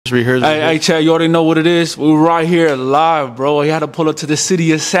rehearsal. Hey, Chad, you already know what it is. We're right here live, bro. You had to pull up to the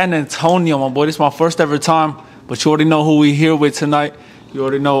city of San Antonio, my boy. This is my first ever time, but you already know who we here with tonight. You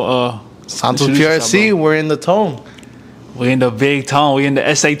already know. Santos PRC, we're in the tone. We in the big tone. We in the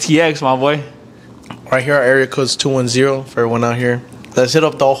SATX, my boy. Right here, our area code's 210 for everyone out here. Let's hit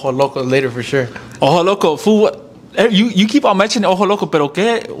up the Ojo Loco later for sure. Ojo Loco, fool. You keep on mentioning Ojo Loco, pero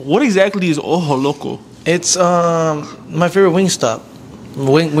what exactly is Ojo Loco? It's my favorite wing stop.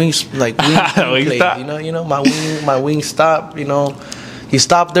 Wings like wing plate. Stop. You know my wing stop. You know, you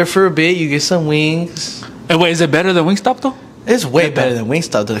stop there for a bit, you get some wings. And wait, is it better than Wingstop though? It's way better than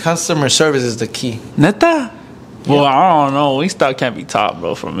Wingstop. The customer service is the key. Neta? Well, I don't know. Wingstop can't be top,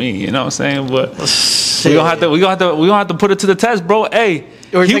 bro, for me. You know what I'm saying? But we gonna have to put it to the test, bro. Hey,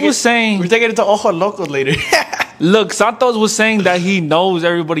 he was saying we're taking it to Ojo Loco later. Look, Santos was saying that he knows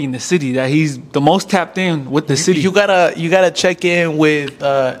everybody in the city, that he's the most tapped in with the city. You gotta check in with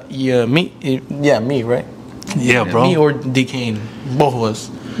me, right? Yeah, bro. Me or D Kane, both of us.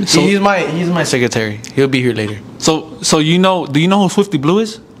 So, he's my secretary. He'll be here later. So you know? Do you know who Swifty Blue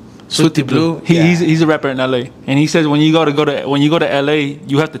is? Swifty Blue. He's a rapper in LA, and he says when you go to LA,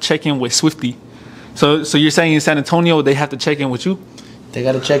 you have to check in with Swifty. So you're saying in San Antonio they have to check in with you? They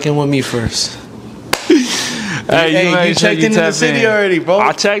gotta check in with me first. Hey, you checked in the city already, bro.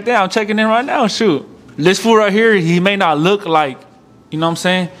 I checked in. I'm checking in right now. Shoot, this fool right here, he may not look like, you know what I'm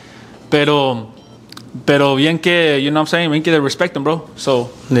saying, pero bien que, you know what I'm saying, bien que they respect him, bro.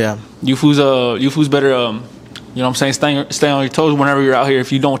 So yeah, you fools better, you know what I'm saying, stay on your toes whenever you're out here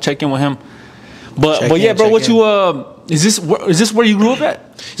if you don't check in with him. But yeah, bro, what you is this where you grew up at?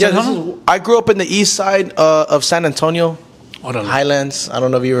 Yeah, I grew up in the east side of San Antonio. Highlands. I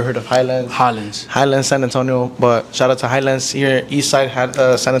don't know if you ever heard of Highlands. Highlands, San Antonio. But shout out to Highlands here, east side,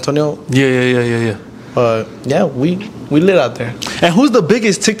 San Antonio. Yeah. But yeah, we lit out there. And who's the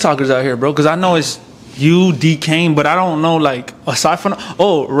biggest TikTokers out here, bro? Because I know it's you, D Kane, but I don't know, like, aside from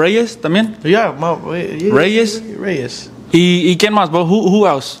Reyes también. Yeah, Reyes. Y quién más, bro? Who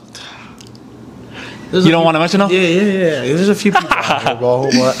else? You don't want to mention them? Yeah. There's a few people out here, bro.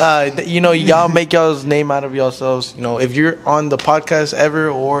 You know, y'all make y'all's name out of yourselves. You know, if you're on the podcast ever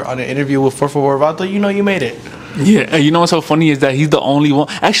or on an interview with 444 Vato, you know you made it. Yeah, and you know what's so funny is that he's the only one.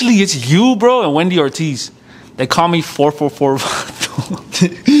 Actually, it's you, bro, and Wendy Ortiz. They call me 444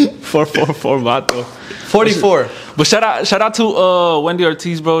 Vato. 444 Vato. 44. But shout out to Wendy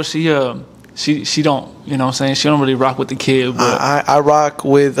Ortiz, bro. She don't, you know what I'm saying? She don't really rock with the kid. But I rock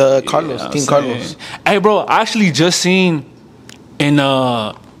with Carlos, King Carlos. Hey, bro, I actually just seen in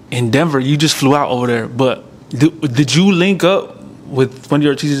Denver, you just flew out over there. But did you link up with Wendy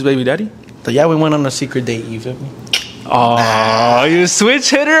Ortiz's baby daddy? Yeah, we went on a secret date, you feel me? Oh, you switch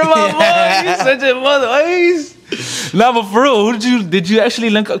hitter, my boy. You such a mother. Nah, but for real, did you actually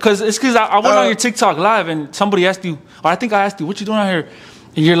link up? Because I went on your TikTok live and somebody asked you, or I think I asked you, what you doing out here?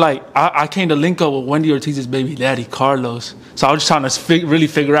 And you're like, I came to link up with Wendy Ortiz's baby daddy, Carlos. So I was just trying to really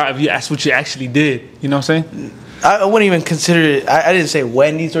figure out if that's what you actually did. You know what I'm saying? I wouldn't even consider it. I didn't say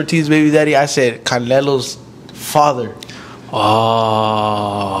Wendy Ortiz's baby daddy. I said Canelo's father.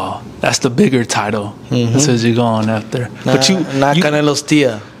 Oh, that's the bigger title. Mm-hmm. That says you're going after. But not Canelo's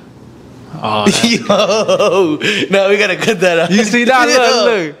tia. Oh, yo, no, we gotta cut that out. You see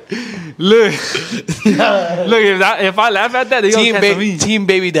that? Look. If I laugh at that, they gonna cancel me. Team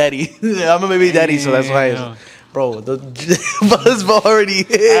baby daddy. I'm a baby daddy, so that's why. Bro, the buzz already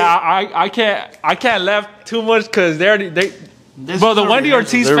hit. I can't laugh too much because bro, the Wendy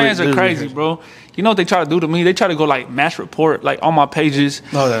Ortiz fans are crazy, bro. You know what they try to do to me? They try to go like mass report, like on my pages.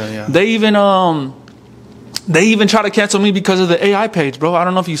 Oh yeah. They even try to cancel me because of the AI page, bro. I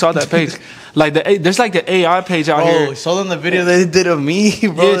don't know if you saw that page. Like there's like the AI page out here. Oh, saw them the video they did of me,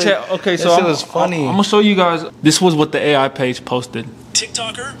 bro. Yeah, okay, so it was funny. I'm gonna show you guys. This was what the AI page posted.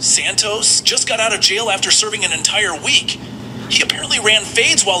 TikToker Santos just got out of jail after serving an entire week. He apparently ran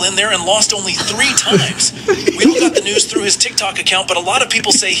fades while in there and lost only 3 times. We all got the news through his TikTok account, but a lot of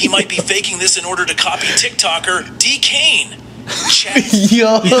people say he might be faking this in order to copy TikToker D Kane.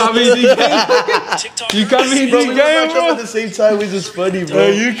 Yo, you copy D Kane? You copy D Kane, bro? At the same time, which is funny, bro.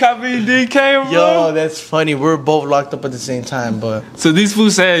 You copy D Kane, bro? Yo, that's funny. We're both locked up at the same time, but so these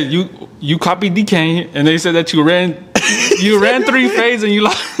fools said you copied D Kane, and they said that you ran 3 fades and you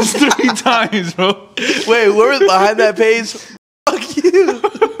lost 3 times, bro. Wait, where was behind that page? Fuck you.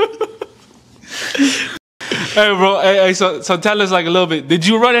 Hey, bro. Hey, so tell us like a little bit. Did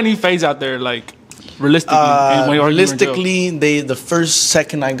you run any fades out there, like? Realistically, the first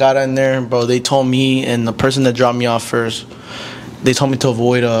second I got in there, bro, they told me, and the person that dropped me off first, they told me to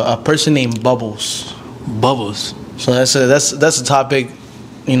avoid a person named Bubbles. Bubbles. So that's a topic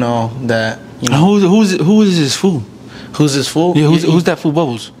you know, that... You know, who is this fool? Who's this fool? Yeah, who's that fool,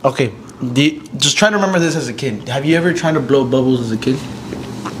 Bubbles? Okay, just try to remember this as a kid. Have you ever tried to blow bubbles as a kid?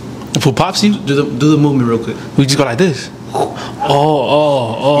 Who pops you? Do the movement real quick. We just go like this.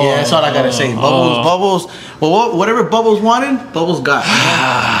 Oh. Yeah, that's all I gotta say. Bubbles. Well, whatever Bubbles wanted, Bubbles got.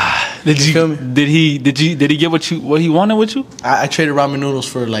 Did he get what he wanted with you? I traded ramen noodles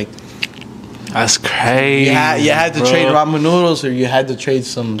for like... That's crazy. You had to trade ramen noodles, or you had to trade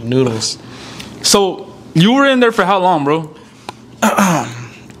some noodles. So you were in there for how long, bro?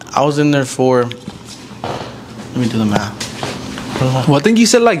 I was in there for... Let me do the math. Well, I think you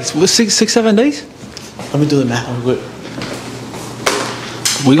said like 6-7 days. Let me do the math real quick.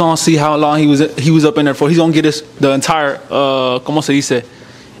 We gonna see how long he was up in there for. He's gonna get us the entire ¿cómo se dice?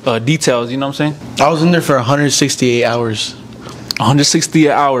 Details. You know what I'm saying? I was in there for 168 hours. 168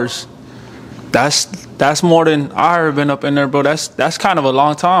 hours. That's more than I ever been up in there, bro. That's kind of a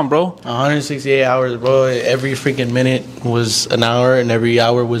long time, bro. 168 hours, bro. Every freaking minute was an hour, and every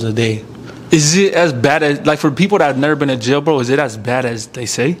hour was a day. Is it as bad as, like, for people that have never been to jail, bro, is it as bad as they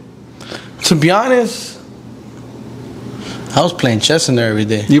say? To be honest, I was playing chess in there every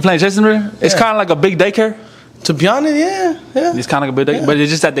day. You playing chess in there? Yeah. It's kind of like a big daycare? To be honest, yeah. It's kind of like a big daycare, but it's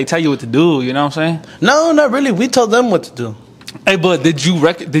just that they tell you what to do, you know what I'm saying? No, not really. We told them what to do. Hey, but did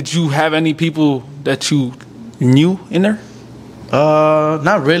you have any people that you knew in there?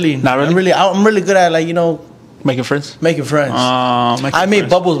 Not really. Not really? I'm really good at, like, you know... Making friends? Making friends. I made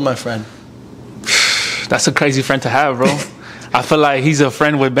Bubbles my friend. That's a crazy friend to have, bro. I feel like he's a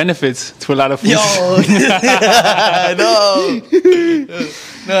friend with benefits to a lot of people.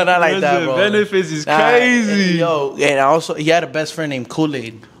 No, not like that, bro. Benefits is crazy. And also, he had a best friend named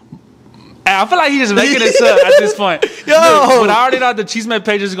Kool-Aid. I feel like he's just making this up at this point. But I already know the Chisme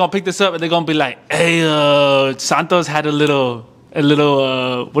pages are gonna pick this up, and they're gonna be like, "Hey, Santos had a little,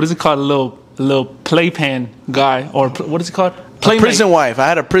 what is it called? A little playpen guy, or what is it called? A prison wife. I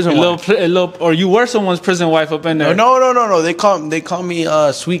had a prison wife. Or you were someone's prison wife up in there. No. They call me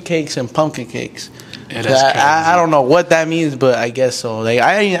sweet cakes and pumpkin cakes. Yeah, that's crazy. I don't know what that means, but I guess so. Like,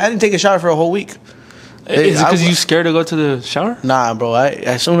 I didn't take a shower for a whole week. Is it because you scared to go to the shower? Nah, bro.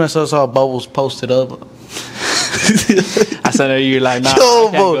 As soon as I saw Bubbles posted up, I said, "You're like, nah, I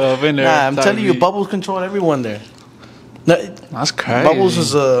can't go up in there." Nah, I'm telling you, Bubbles controlled everyone there. That's crazy. Bubbles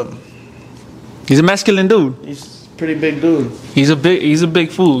is he's a masculine dude. He's a pretty big dude. He's a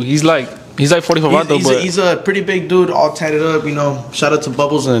big fool. He's like 45 but he's a pretty big dude, all tatted up. You know, shout out to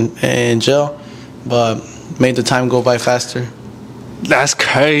Bubbles in jail, but made the time go by faster. That's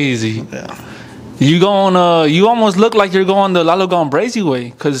crazy. Yeah. You almost look like you're going the Lalo Gone Brazy way,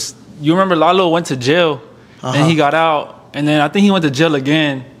 because you remember Lalo went to jail and he got out, and then I think he went to jail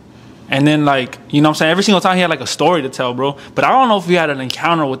again, and then, like, you know what I'm saying, every single time he had like a story to tell, bro. But I don't know if he had an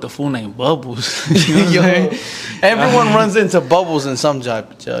encounter with the fool named Bubbles. You know what I'm saying? Everyone runs into Bubbles in some jail,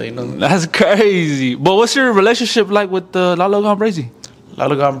 you know. That's crazy. But what's your relationship like with Lalo Gone Brazy?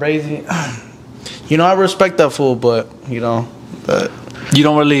 Lalo Gone Brazy, you know, I respect that fool, but you know, you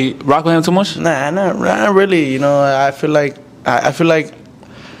don't really rock with him too much? Nah, not really. You know, I feel like I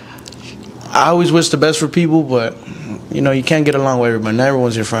always wish the best for people, but you know, you can't get along with everybody. Not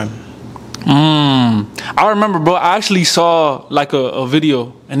everyone's your friend. I remember, bro. I actually saw like a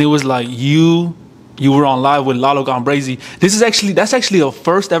video, and it was like you were on live with Lalo Gone Brazy. That's actually a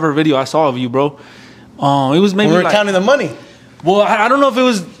first ever video I saw of you, bro. It was maybe we were counting the money. Well, I don't know if it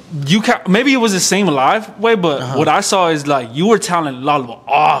was maybe it was the same live way, but what I saw is like you were telling Lalo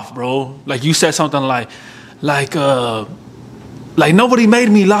off, bro. Like you said something like nobody made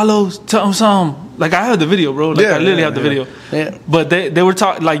me, Lalo. Tell him something. Like I heard the video, bro. Like I literally have the video. Yeah. But they were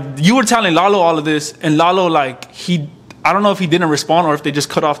talking, like you were telling Lalo all of this, and Lalo, like, I don't know if he didn't respond or if they just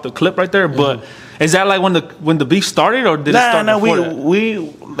cut off the clip right there. But is that like when the beef started, or did it start before that? we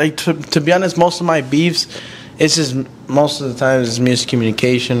like to be honest, most of my beefs, it's just most of the time it's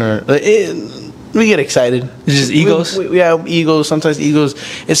miscommunication or we get excited. It's just egos. We have egos. Sometimes egos.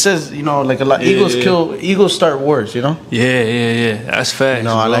 It says, you know, like a lot. Egos start wars. You know. Yeah. That's facts. You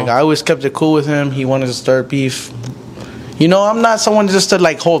know, I always kept it cool with him. He wanted to start beef. You know, I'm not someone just to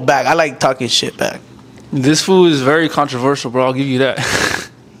like hold back. I like talking shit back. This food is very controversial, bro. I'll give you that.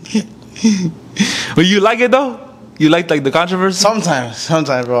 But you like it though? You like the controversy? Sometimes,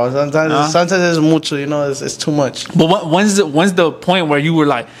 bro. Sometimes it's mucho. You know, it's too much. But when's the point where you were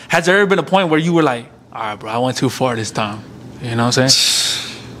like? Has there ever been a point where you were like, all right, bro, I went too far this time? You know what I'm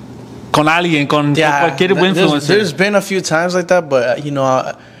saying? Con alguien, con cualquier influencer. There's been a few times like that, but you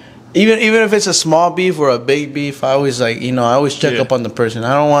know, Even if it's a small beef or a big beef, I always like, I always check up on the person.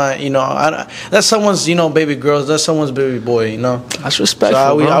 I don't want, that's someone's, baby girls, that's someone's baby boy, That's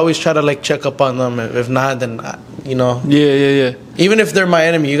respectful, so I always try to like check up on them. If not, then, Yeah. Even if they're my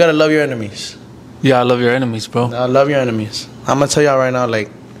enemy, you gotta love your enemies. Yeah, I love your enemies, bro. I love your enemies. I'm gonna tell y'all right now, like,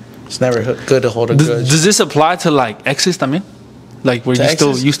 it's never good to hold a grudge. Does this apply to like exes, también? Like where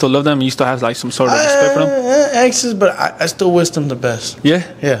you still love them, you still have like some sort of respect for them? Exes, but I still wish them the best. Yeah.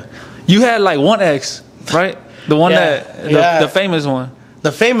 You had like one ex, right? The one the famous one.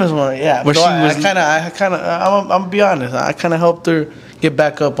 The famous one, yeah. Where I'm gonna be honest. I kind of helped her get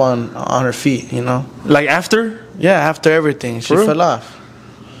back up on her feet, Like after? Yeah, after everything, she fell off.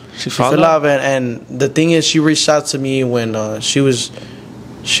 She fell off, and the thing is, she reached out to me when she was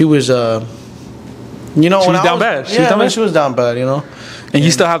down bad. She was down bad, And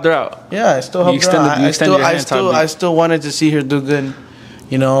you still helped her out. Yeah, I still helped her out. I still wanted to see her do good,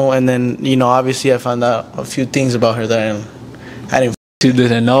 And then obviously I found out a few things about her that I didn't. You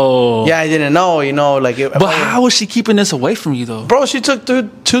didn't know. Yeah, I didn't know. But how was she keeping this away from you though? Bro, she took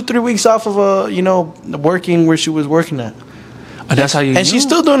 2-3 weeks off of working where she was working at. And that's how you. And she's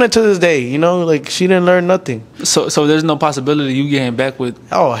still doing it to this day. Like she didn't learn nothing. So there's no possibility you getting back with.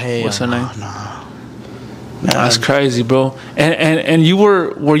 Oh hey, what's her name? Nah. That's crazy, bro. And you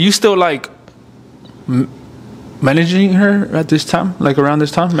were you still like managing her at this time, like around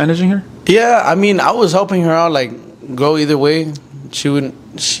this time, managing her? Yeah, I mean, I was helping her out, like go either way. She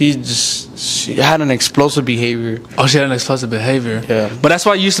had an explosive behavior. Oh, she had an explosive behavior. Yeah. But that's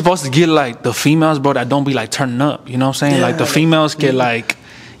why you're supposed to get like the females, bro, that don't be like turning up. You know what I'm saying? Yeah. Like the females get like,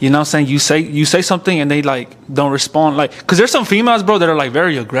 you know what I'm saying? You say something and they like don't respond. Like, cause there's some females, bro, that are like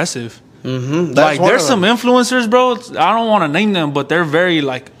very aggressive. Mm-hmm. Like there's some influencers, bro. I don't want to name them, but they're very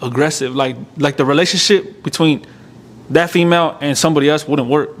like aggressive. Like the relationship between that female and somebody else wouldn't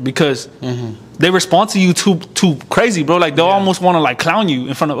work because they respond to you too crazy, bro. Like they'll almost want to like clown you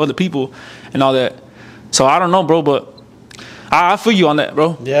in front of other people and all that. So I don't know, bro, but I feel you on that,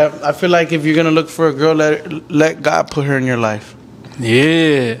 bro. Yeah, I feel like if you're gonna look for a girl, let God put her in your life.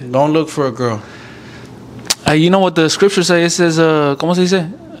 Yeah. Don't look for a girl. You know what the scripture says? It says, ¿cómo se dice?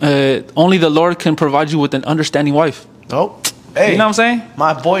 Only the Lord can provide you with an understanding wife. Oh. Hey, you know what I'm saying?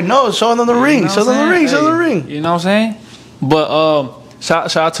 My boy knows. Show them the ring. Show them the ring. Show them the ring. You know what I'm saying? But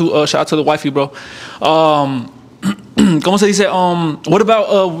shout out to the wifey, bro. ¿Cómo se dice? What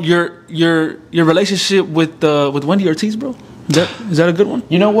about your relationship with Wendy Ortiz, bro? Is that a good one?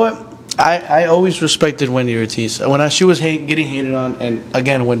 You know what? I always respected Wendy Ortiz. When she was getting hated on, and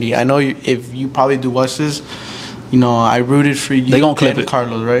again, Wendy, I know if you probably do watch this, I rooted for you. They gonna clip it,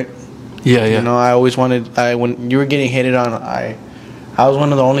 Carlos, right? Yeah. I always wanted. When you were getting hated on, I was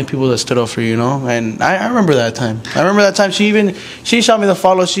one of the only people that stood up for you, And I remember that time. She shot me the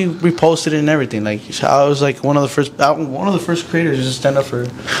follow. She reposted it and everything. Like I was like one of the first creators to stand up for.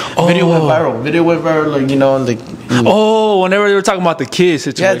 Video went viral. Whenever they were talking about the kid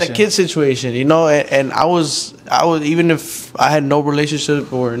situation. Yeah, the kid situation. And I was even if I had no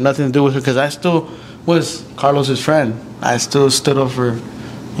relationship or nothing to do with her, because I still was Carlos's friend. I still stood up for.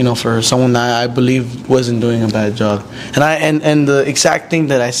 For someone that I believe wasn't doing a bad job, and the exact thing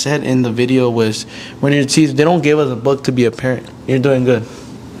that I said in the video was, when you're teased, they don't give us a book to be a parent. You're doing good.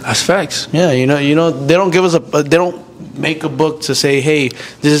 That's facts. Yeah, they don't give us they don't make a book to say, hey,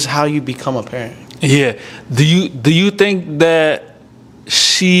 this is how you become a parent. Yeah. Do you think that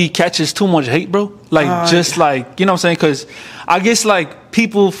she catches too much hate, bro? Like just like, you know what I'm saying? Because I guess like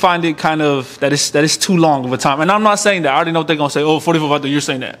people find it kind of that is too long of a time. And I'm not saying that. I already know they're gonna say, 44 after you're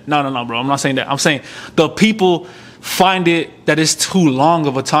saying that. No, bro. I'm not saying that. I'm saying the people find it that it's too long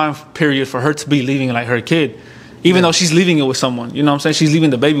of a time period for her to be leaving like her kid. Even though she's leaving it with someone. You know what I'm saying? She's leaving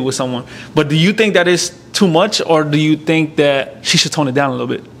the baby with someone. But do you think that is too much, or do you think that she should tone it down a little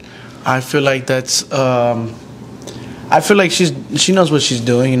bit? I feel like that's I feel like she knows what she's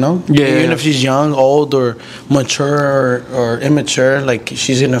doing, Yeah. Even if she's young, old, or mature or immature, like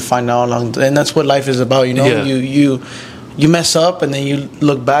she's gonna find out along, and that's what life is about, Yeah. You mess up, and then you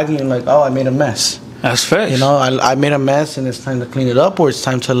look back and you're like, oh, I made a mess. That's facts. I made a mess, and it's time to clean it up, or it's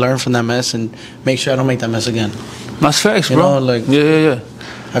time to learn from that mess and make sure I don't make that mess again. That's facts, bro. Yeah.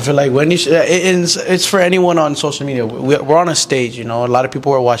 I feel like when it's for anyone on social media. We're on a stage, A lot of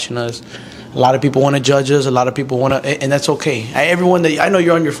people are watching us. A lot of people want to judge us. A lot of people want to, and that's okay. Everyone that I know,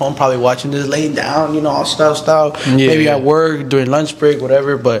 you're on your phone probably watching this, laying down, all style. Yeah, maybe at work, during lunch break,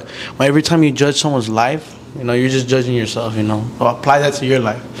 whatever. But every time you judge someone's life, you're just judging yourself. Apply that to your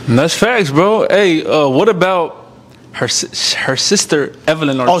life. And that's facts, bro. Hey, what about her sister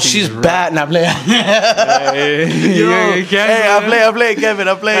Evelyn Ortiz. Oh, she's bad. Nah, play. Hey, I play Kevin.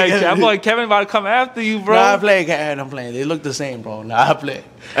 I play Hey, Kevin. that boy Kevin about to come after you, bro. Nah, I play Kevin. I'm playing. They look the same, bro. Nah, I play.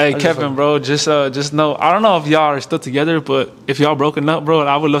 Hey, Kevin, bro, just know. I don't know if y'all are still together, but if y'all broken up, bro,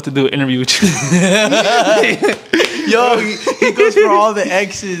 I would love to do an interview with you. Yo, he goes for all the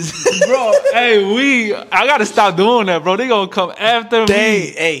exes, Bro, hey, I gotta stop doing that, bro. They gonna come after me.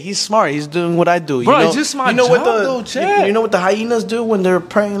 Hey, he's smart. He's doing what I do. Bro, it's just my job, though, Chad. You know what the hyenas do when they're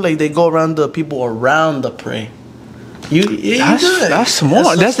praying? Like, they go around the people around the prey. That's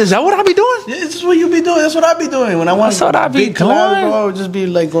smart. Is that what I be doing? This is what you be doing. That's what I be doing when I want to be collab, bro. Just be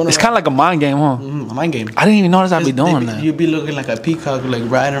like going. It's kind of like a mind game, huh? A mind game. I didn't even notice I be doing that. You be looking like a peacock, like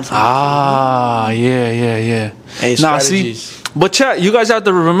riding from. Yeah. Hey, strategies. But chat, you guys have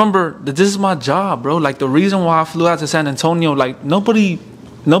to remember that this is my job, bro. Like, the reason why I flew out to San Antonio, like, nobody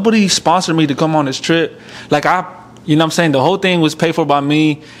sponsored me to come on this trip. Like, you know what I'm saying? The whole thing was paid for by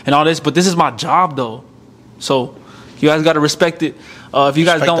me and all this, but this is my job, though. So you guys got to respect it. If you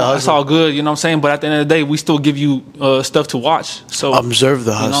guys don't, it's all good, you know what I'm saying? But at the end of the day, we still give you stuff to watch. So observe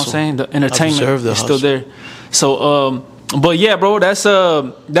the hustle. You know what I'm saying? The entertainment is still there. So, but yeah, bro, that's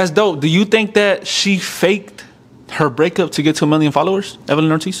dope. Do you think that she faked her breakup to get to 1 million followers,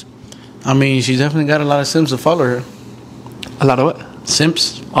 Evelyn Ortiz? I mean, she definitely got a lot of simps to follow her. A lot of what?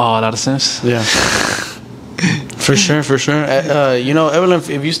 Simps. Oh, a lot of simps. Yeah. For sure. You know, Evelyn,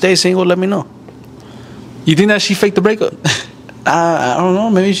 if you stay single, let me know. You think that she faked the breakup? I don't know.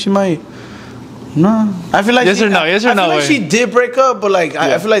 Maybe she might. No, I feel like yes or no. I feel like she did break up, but like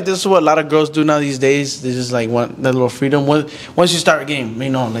I feel like this is what a lot of girls do now these days. They just like want that little freedom. Once you start a game, you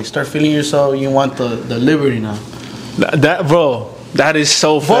know, like start feeling yourself. You want the liberty now. That bro, that is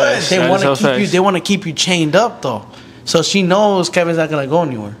so fast. They want to keep you. They want to keep you chained up though. So she knows Kevin's not gonna go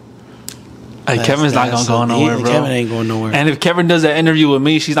anywhere. Hey, Kevin's not gonna go nowhere, bro. Kevin ain't going nowhere. And if Kevin does that interview with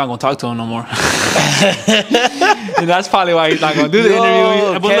me, she's not gonna talk to him no more. And that's probably why he's not gonna do the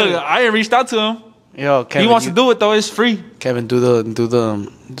interview. But Kevin, look, I ain't reached out to him. Yo, Kevin, he wants to do it though. It's free. Kevin, do the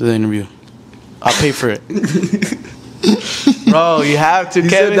interview. I'll pay for it. Bro, you have to. He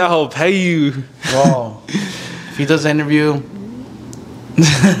Kevin said that he'll pay you. Bro, if he does the interview.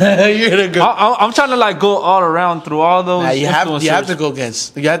 You're gonna go. I'm trying to like go all around through all those. Nah, you have to go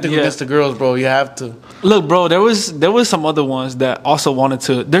against. You have to go against the girls, bro. You have to. Look, bro, there was some other ones that also wanted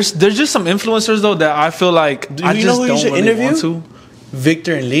to. There's just some influencers though that I feel like I just don't really want to.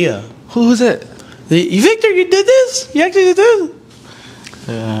 Victor and Leah. Who is it? Victor, you did this? You actually did this?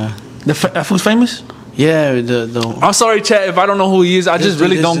 That fool's famous? Yeah. The I'm sorry, chat, if I don't know who he is. I just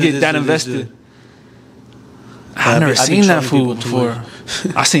really don't get that invested. I've never seen that fool before.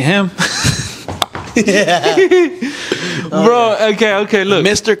 I seen him. Yeah. Bro, okay, look.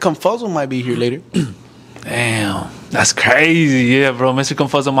 Mr. Confuzzle might be here later. Damn. That's crazy. Yeah, bro. Mr.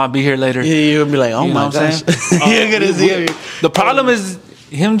 Confuzzle might be here later. Yeah, you're gonna be like, oh my gosh. You're gonna see him. The problem is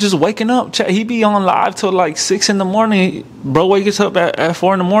him just waking up. He be on live till like 6 in the morning. Bro wakes up at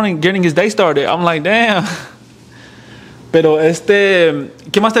 4 in the morning getting his day started. I'm like, damn. Pero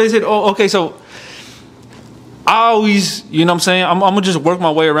 ¿qué más te decir? Oh, okay, so I always, you know what I'm saying? I'm going to just work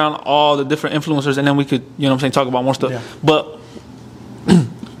my way around all the different influencers and then we could, you know what I'm saying, talk about more stuff. Yeah. But,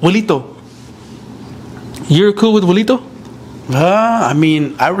 Willito. You're cool with Willito? I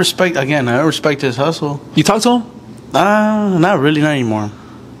mean, I respect his hustle. You talk to him? Not really, not anymore.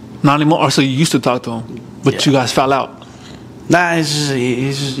 Not anymore? Or so you used to talk to him, but you guys fell out? Nah, he's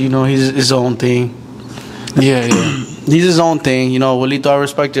just, you know, he's his own thing. Yeah. He's his own thing, you know. Willito, I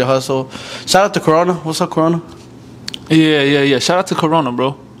respect your hustle. Shout out to Corona. What's up, Corona? Yeah. Shout out to Corona,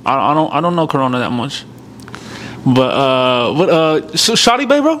 bro. I don't know Corona that much. But so Shawty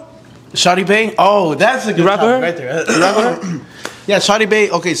Bae, bro? Shawty Bae? Oh, that's a good rapper right there. Yeah, Shawty Bae.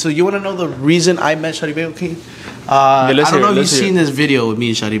 Okay, so you want to know the reason I met Shawty Bae? Okay. I don't know if you've seen this video with me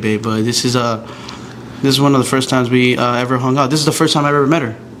and Shawty Bae, but this is one of the first times we ever hung out. This is the first time I ever met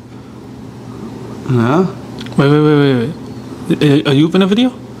her. Yeah. Wait. Are you in a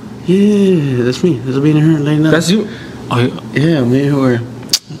video? Yeah, that's me. This will be in her laying down. That's you? Oh, yeah, me and her were.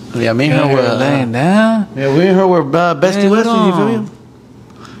 Yeah, me and her were laying down. Yeah, me and her were bestie westies. You feel me?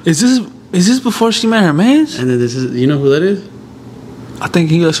 Is this before she met her man? And then this is, you know who that is? I think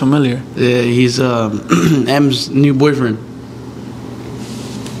he looks familiar. Yeah, he's M's new boyfriend.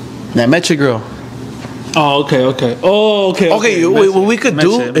 That Meche girl. Oh, okay. Oh, okay. Okay, what we could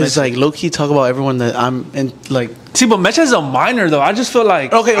do is like low key talk about everyone that I'm in. Like, see, but Meche is a minor though. I just feel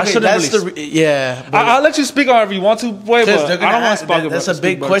like okay. That's yeah. I'll let you speak however you want to, boy. But I don't want to speak. That's a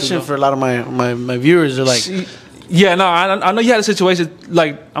big question for a lot of my viewers. They're like, Yeah, no, I know you had a situation.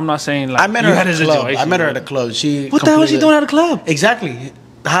 Like, I'm not saying like I met her you at had a club. I met her at a club. What the hell was she doing at a club? Exactly.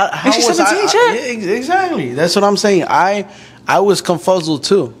 How Is she was 17, Chad? Yeah, exactly. That's what I'm saying. I was confuzzled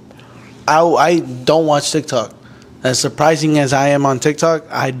too. I don't watch TikTok. As surprising as I am on TikTok,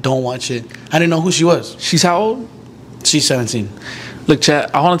 I don't watch it. I didn't know who she was. She's how old? She's 17. Look,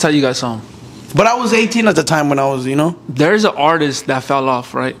 Chad, I want to tell you guys something. But I was 18 at the time when I was, There's an artist that fell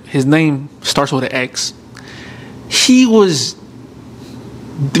off, right? His name starts with an X. He wasn't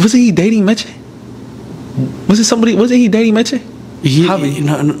he dating Meche? Wasn't he dating Meche?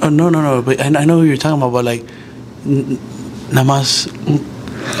 No. But I know who you're talking about, but like, namas,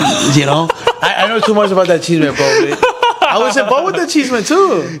 I know too much about that chisme, bro. I was involved with the chisme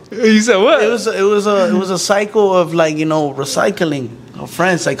too. You said what? It was a cycle of like recycling of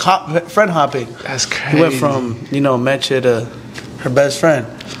friends, like friend hopping. That's crazy. We went from Meche to her best friend.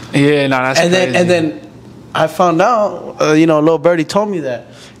 Yeah, no, that's crazy. And then I found out, little birdie told me that,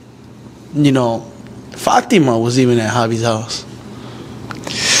 Fatima was even at Javi's house.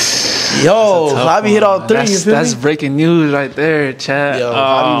 Yo, Javi hit all three. That's breaking news right there, Chad. Yo,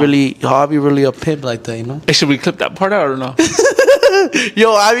 Javi really a pimp like that, Hey, should we clip that part out or no?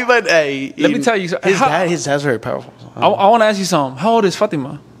 Yo, Javi, but hey, let me tell you, his dad's very powerful. I want to ask you something. How old is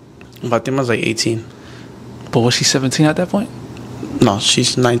Fatima? Fatima's like 18. But was she 17 at that point? No,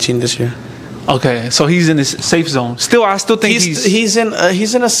 she's 19 this year. Okay, so he's in this safe zone. Still, I still think he's in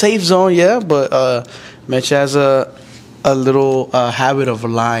a safe zone, yeah. But Meche has a little habit of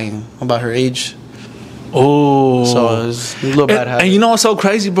lying about her age. Oh, so it's a little bad habit. And you know what's so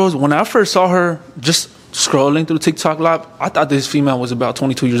crazy, bros? When I first saw her just scrolling through TikTok Live, I thought this female was about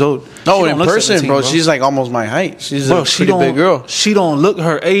 22 years old. No, in person, 17, bro, she's like almost my height. She's a pretty big girl. She don't look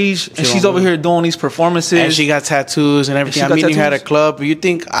her age, and she's over here doing these performances. And she got tattoos and everything. I mean, you had a club. You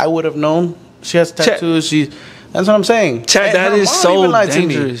think I would have known? She has tattoos. That's what I'm saying. Chad, that is so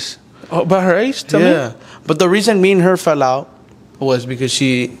dangerous. Oh, about her age? Tell me. But the reason me and her fell out was because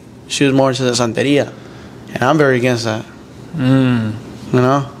she was more into the Santeria. And I'm very against that.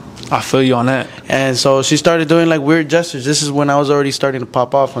 I feel you on that. And so she started doing like weird gestures. This is when I was already starting to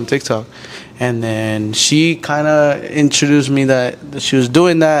pop off on TikTok. And then she kind of introduced me that she was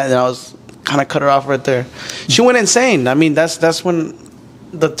doing that. And I was kind of cut her off right there. She went insane. I mean, that's when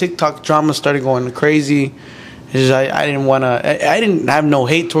the TikTok drama started going crazy. I didn't want to. I didn't have no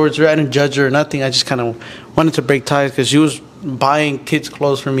hate towards her. I didn't judge her or nothing. I just kind of wanted to break ties because she was buying kids'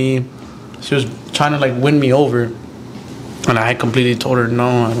 clothes for me. She was trying to like win me over, and I had completely told her no.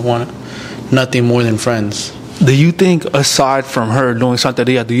 I don't want nothing more than friends. Do you think, aside from her doing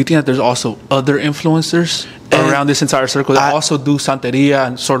Santeria, do you think that there's also other influencers around this entire circle that also do Santeria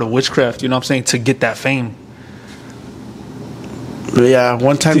and sort of witchcraft? You know what I'm saying, to get that fame. Yeah,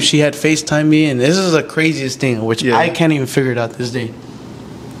 one time she had FaceTime me, and this is the craziest thing, which I can't even figure it out this day.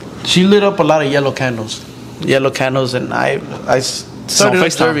 She lit up a lot of yellow candles, and I started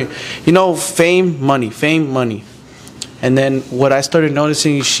observing. Fame, money. And then what I started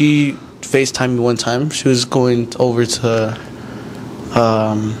noticing, she FaceTimed me one time. She was going over to,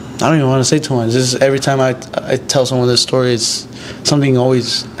 I don't even want to say too much. This is every time I tell someone this story, it's something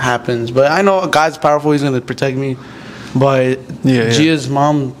always happens. But I know God's powerful; He's going to protect me. But Gia's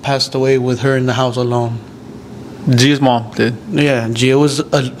mom passed away with her in the house alone. Gia's mom did? Yeah, Gia was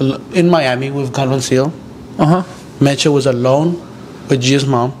in Miami with Calvancillo. Meche was alone with Gia's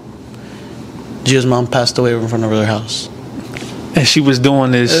mom. Gia's mom passed away in front of her house. And she was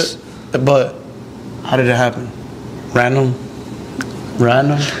doing this. But how did it happen? Random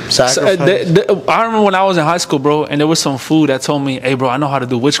sacrifice. I remember when I was in high school, bro, and there was some food that told me, hey, bro, I know how to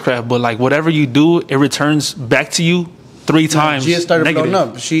do witchcraft, but like whatever you do, it returns back to you 3 times. She started blowing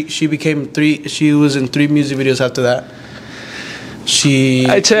up. She became she was in 3 music videos after that.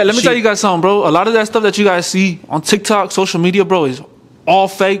 Hey, Chad, let me tell you guys something, bro. A lot of that stuff that you guys see on TikTok, social media, bro, is all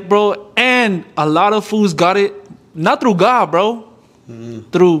fake, bro. And a lot of fools got it not through God, bro,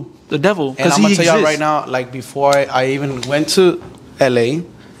 through the devil. And I'm gonna tell y'all right now, like before I even went to LA,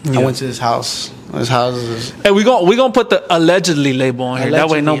 I went to his house. His house is. Hey, we gonna put the allegedly label on here. That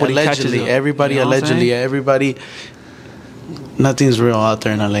way nobody catches it. Everybody allegedly. Everybody. Nothing's real out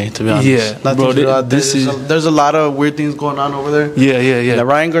there in LA, to be honest. Yeah, nothing's real out there. There's a lot of weird things going on over there. Yeah. The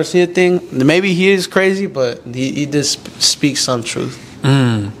Ryan Garcia thing, maybe he is crazy, but he just speaks some truth.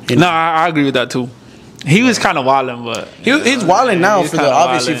 No, I agree with that too. He was kind of wilding, but he's wilding now for the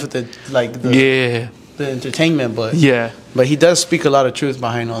entertainment, but but he does speak a lot of truth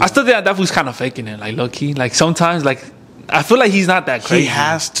behind all that. I still think that fool's kind of faking it, like low key. Like sometimes, like I feel like he's not that crazy. He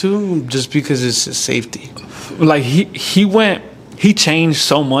has to, just because it's his safety. Like he changed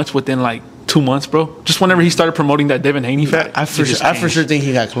so much within like 2 months, bro. Just whenever he started promoting that Devin Haney fact. I for sure think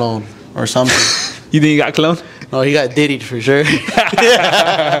he got cloned or something. You think he got cloned? No, he got diddied for sure.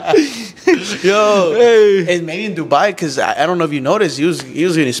 Yo, Hey. and maybe in Dubai, because I don't know if you noticed, he was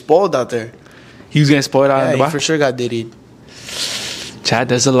getting spoiled out there. He was getting spoiled out in Yeah, Dubai? he for sure got diddied. Chad,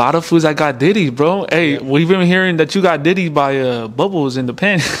 there's a lot of foods that got diddied, bro. Hey, we've been hearing that you got diddied by Bubbles in the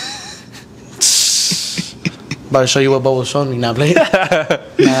pen. About to show you what Bubbles showed me. Nah, play.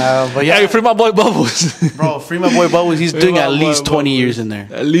 But yeah, Hey, free my boy Bubbles. bro, free my boy Bubbles. He's doing my at boy least 20 Bubbles. years in there.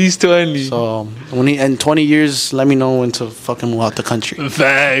 At least 20. So when in 20 years, let me know when to fucking move out the country.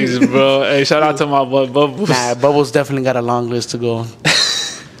 Thanks, bro. Hey, shout out to my boy Bubbles. Nah, Bubbles definitely got a long list to go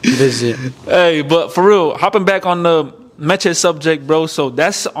visit. Hey, but for real, hopping back on the Meche subject, bro. So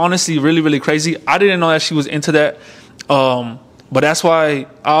that's honestly really, really crazy. I didn't know that she was into that. But that's why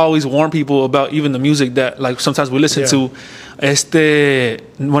I always warn people about even the music that like sometimes we listen to.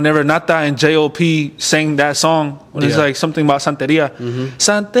 Whenever Nata and J.O.P. sang that song, when it's like something about Santeria.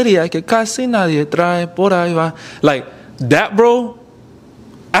 Santeria que casi nadie trae por ahí va. Like that, bro.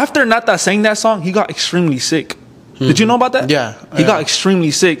 After Nata sang that song, he got extremely sick. Did you know about that? Yeah. He got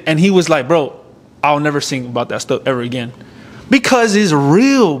extremely sick. And he was like, bro, I'll never sing about that stuff ever again. Because it's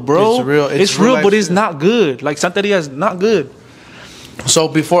real, bro. It's real. It's real, but it's not good. Like Santeria is not good. So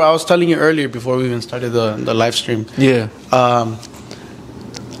before, I was telling you earlier, before we even started the live stream. Yeah.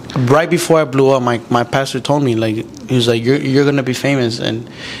 Right before I blew up, my pastor told me, like, he was like, you're going to be famous and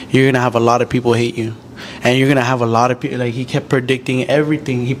you're going to have a lot of people hate you. And you're going to have a lot of people, like, he kept predicting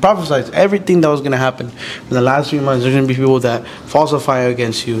everything. He prophesied everything that was going to happen. In the last few months, there's going to be people that falsify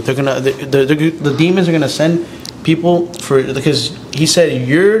against you. They're going to, the demons are going to send people because he said,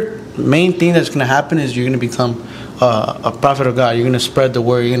 your main thing that's going to happen is you're going to become a prophet of God. You're going to spread the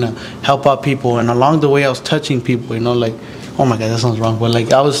word. You're going to help out people. And along the way, I was touching people, you know, like, oh my God, that sounds wrong. But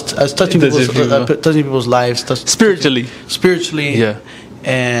like, I was touching people's lives. Spiritually. Yeah.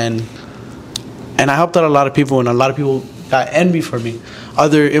 And I helped out a lot of people, and a lot of people got envy for me.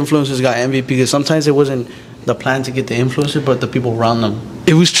 Other influencers got envy because sometimes it wasn't the plan to get the influencer, but the people around them.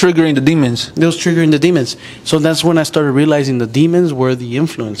 It was triggering the demons. It was triggering the demons. So that's when I started realizing the demons were the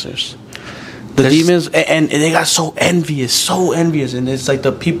influencers. The demons, and they got so envious, and it's like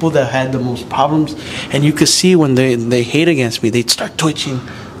the people that had the most problems, and you could see when they hate against me, they'd start twitching.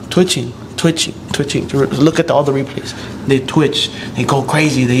 Look at all the replays. They twitch, they go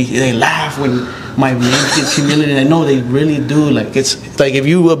crazy, they laugh when my name gets humiliated. I know they really do. Like, it's like if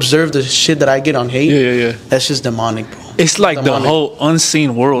you observe the shit that I get on hate, that's just demonic, bro. It's like the whole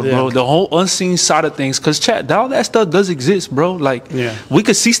unseen world, bro. The whole unseen side of things. Because, chat, all that stuff does exist, bro. Like, we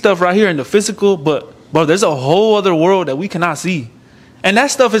could see stuff right here in the physical, but, bro, there's a whole other world that we cannot see. And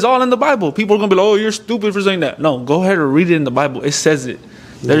that stuff is all in the Bible. People are going to be like, oh, you're stupid for saying that. No, go ahead and read it in the Bible. It says it.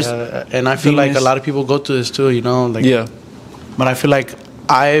 There's and I feel like a lot of people go through this too, you know? Like, but I feel like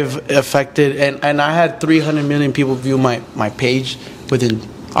I've affected, and I had 300 million people view my page within...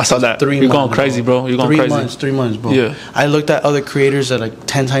 I saw that. 3 You're months, going crazy, bro. You're going crazy. 3 months, bro. Yeah. I looked at other creators that are like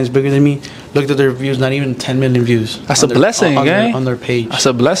 10 times bigger than me. Looked at their views, not even 10 million views. That's a blessing, gang. On their page. That's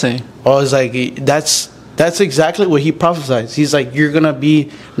a blessing. Oh, it's like, that's exactly what he prophesied. He's like, you're going to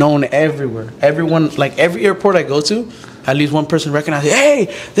be known everywhere. Everyone, like every airport I go to, at least one person recognizes,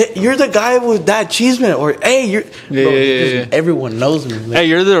 hey, you're the guy with that cheeseman, or hey, you're everyone knows me. Like, hey,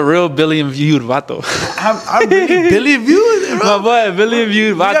 you're the real billion viewed vato. I'm really billion viewed, bro. My boy, billion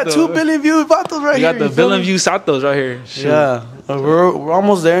viewed vato. We got 2 billion viewed vatos right here. You got the billion viewed satos right here. Shoot. Yeah, we're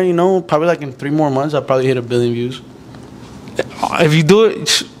almost there. You know, probably like in 3 more months, I'll probably hit 1 billion views. If you do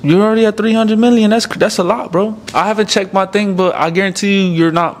it, you're already at 300 million. That's a lot, bro. I haven't checked my thing, but I guarantee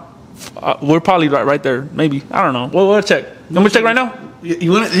you're not. We're probably right there. Maybe, I don't know. We'll check. You want me to check right now?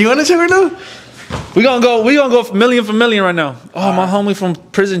 You want to check right now? We gonna go million for million right now. Oh, my homie from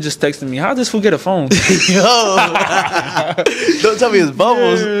prison just texted me. How does this fool get a phone? Yo, don't tell me it's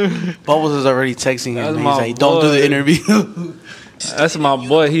Bubbles. Bubbles is already texting him. He's like, don't do the interview. That's my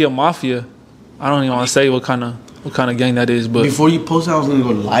boy. He a mafia. I don't even want to say what kind of gang that is. But before you post, I was gonna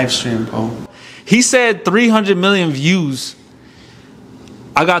go live stream, bro. He said 300 million views.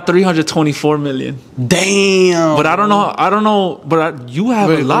 I got 324 million. Damn. But I don't know. But you have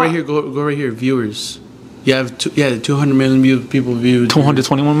a lot. Go right here. Viewers. You have 200 million people viewed.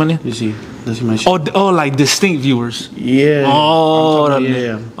 221 million. You see? Let's see my shit. Oh, like distinct viewers. Yeah. Oh,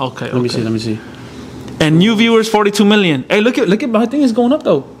 yeah. Okay. Let me see. And new viewers 42 million. Hey, look at my thing is going up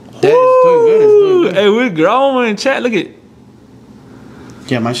though. That is doing good. Hey, we're growing. Chat. Look at.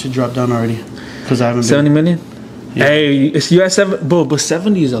 Yeah, my shit dropped down already because I haven't 70 million. Yeah. Hey, it's you at 7, but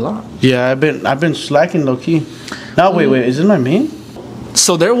 70 is a lot. Yeah, I've been slacking low key. Now wait, is this my main?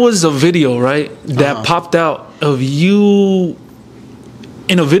 So there was a video, right, that popped out of you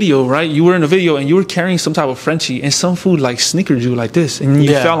in a video, right? You were in a video and you were carrying some type of Frenchie and some food like snickered you like this and you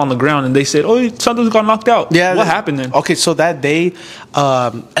fell on the ground and they said, oh, Santos got knocked out. Yeah. What happened then? Okay, so that day,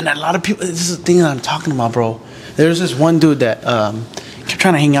 and a lot of people, this is the thing that I'm talking about, bro. There's this one dude that kept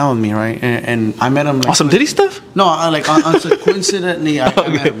trying to hang out with me, right? And I met him. Like, on some Diddy stuff? No, like coincidentally, I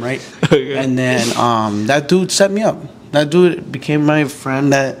met him, right? Okay. And then that dude set me up. That dude became my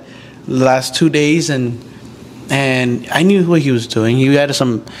friend that last 2 days, and I knew what he was doing. He had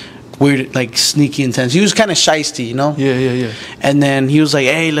some weird, like, sneaky intense. He was kind of shysty, you know? Yeah. And then he was like,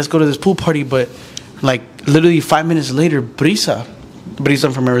 hey, let's go to this pool party. But, like, literally 5 minutes later, Brisa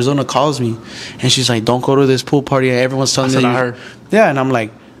from Arizona calls me. And she's like, don't go to this pool party. Everyone's telling me. I heard. Yeah, and I'm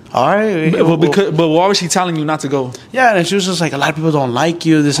like, all right. But why was she telling you not to go? Yeah, and she was just like, a lot of people don't like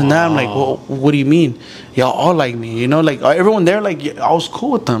you, this and that. I'm like, well, what do you mean? Y'all all like me, you know? Like, everyone there, like, I was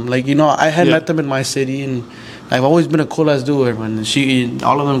cool with them. Like, you know, I had met them in my city, and I've always been a cool-ass dude with everyone. And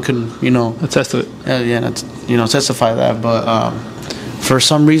all of them can, you know... attest to it. Testify that. But for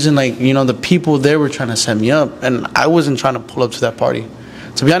some reason, like, you know, the people there were trying to set me up, and I wasn't trying to pull up to that party.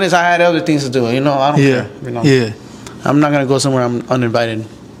 To be honest, I had other things to do, you know? I don't care, you know? Yeah. I'm not going to go somewhere I'm uninvited.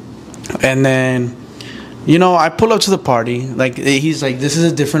 And then, you know, I pull up to the party. Like, he's like, this is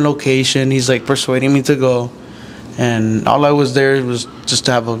a different location. He's like persuading me to go. And all I was there was just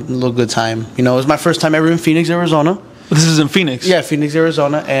to have a little good time. You know, it was my first time ever in Phoenix, Arizona. This is in Phoenix? Yeah, Phoenix,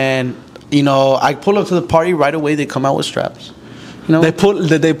 Arizona. And, you know, I pull up to the party right away. They come out with straps. You know,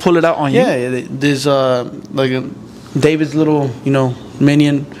 did they pull it out on you? Yeah, there's like David's little, you know,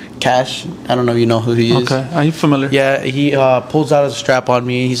 minion. Cash, I don't know if you know who he is. Okay, are you familiar? Yeah, he pulls out a strap on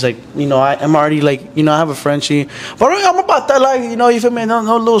me. He's like, you know, I'm already like, you know, I have a Frenchie, but I'm about that, like, you know, you feel me?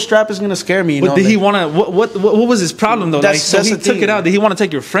 No little strap is gonna scare me. You know? Did he want to? What was his problem though? Like, so he took it out. Did he want to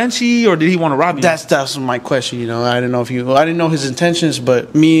take your Frenchie, or did he want to rob you? That's my question. You know, I didn't know his intentions,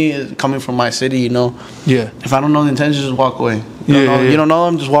 but me coming from my city, you know, if I don't know the intentions, just walk away. You don't know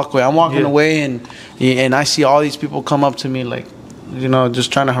them, just walk away. I'm walking away, and I see all these people come up to me like, you know,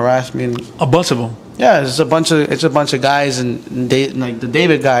 just trying to harass me. And a bunch of them. Yeah, it's a bunch of guys, and they, like the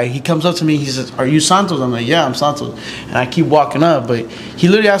David guy, he comes up to me, he says, are you Santos? I'm like, yeah, I'm Santos. And I keep walking up, but he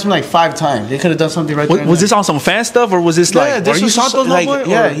literally asked me like 5 times. They could have done something right there. Was this on some fan stuff, or was this like, are you Santos, like, boy?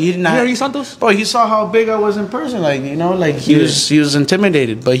 Yeah, he didn't. Are you Santos? Bro, he saw how big I was in person, like, you know, like he was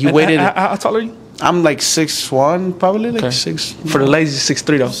intimidated, but he waited. How tall are you? I'm like 6'1", probably like 6. For the ladies,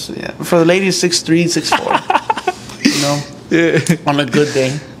 6'3" though. Yeah, for the ladies, 6'3", 6'4". You know. Yeah. On a good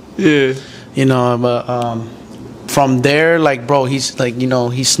day. Yeah. You know, but from there, like, bro, he's like, you know,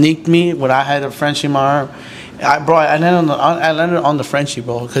 he sneaked me when I had a Frenchie in my arm. I landed on the Frenchie,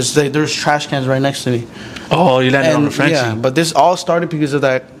 bro, because there's trash cans right next to me. Oh, you landed on the Frenchie. Yeah, but this all started because of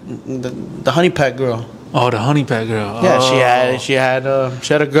that the honey pack girl. Oh, the honey pack girl. Yeah, she had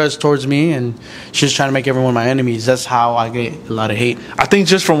a grudge towards me, and she was trying to make everyone my enemies. That's how I get a lot of hate. I think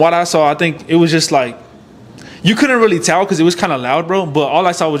just from what I saw, I think it was just like, you couldn't really tell because it was kind of loud, bro. But all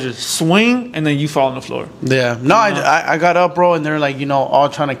I saw was just swing, and then you fall on the floor. Yeah. No, I got up, bro, and they're like, you know, all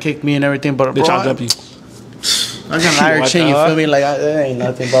trying to kick me and everything. But they trying to jump you. I got an iron chin, you feel me? Like, that ain't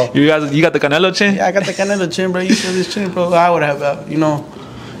nothing, bro. You got the Canelo chin? Yeah, I got the Canelo chin, bro. You feel this chin, bro? I would have, you know,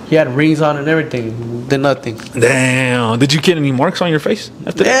 he had rings on and everything. Did nothing. Damn. Did you get any marks on your face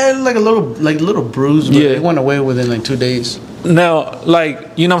after that? Yeah, like a little bruise, but it went away within like 2 days. Now,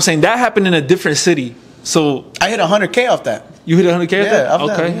 like, you know what I'm saying? That happened in a different city. So I hit 100K off that. You hit 100K off that? Off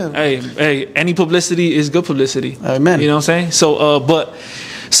okay. That, yeah. Hey, any publicity is good publicity. Amen. You know what I'm saying?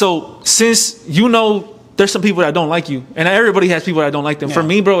 So, since you know there's some people that don't like you, and everybody has people that don't like them. Yeah. For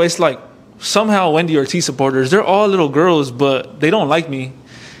me, bro, it's like somehow Wendy Ortiz supporters, they're all little girls, but they don't like me.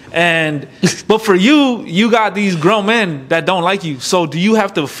 But for you got these grown men that don't like you. So do you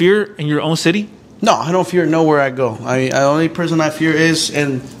have to fear in your own city? No, I don't fear nowhere I go. The only person I fear is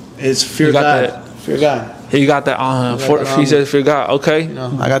fear God. That. Fear God. He got that on him. He says fear God. Okay. You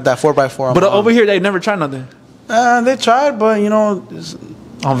know, I got that 4x4. But over here, they never tried nothing. They tried, but you know.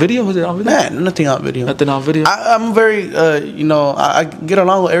 On video? Was it on video? Nah, nothing on video. Nothing on video? I'm very, you know, I get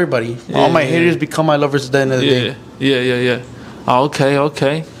along with everybody. Yeah, all my haters become my lovers at the end of the day. Yeah. Oh,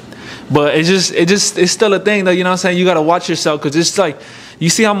 okay. But it's still a thing, though, you know what I'm saying? You got to watch yourself, because it's like, you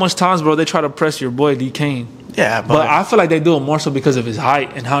see how much times, bro, they try to press your boy, D Kane. Yeah, but I feel like they do it more so because of his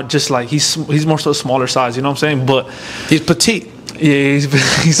height and how just like he's more so smaller size, you know what I'm saying? But he's petite. Yeah, he's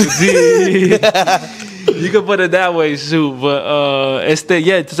petite. You can put it that way, too. But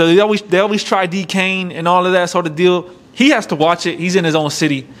so they always try D Kane and all of that sort of deal. He has to watch it. He's in his own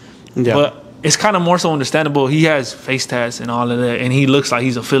city. Yeah. But it's kind of more so understandable. He has face tats and all of that, and he looks like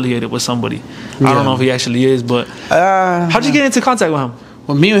he's affiliated with somebody. I don't know if he actually is, but how'd you get into contact with him?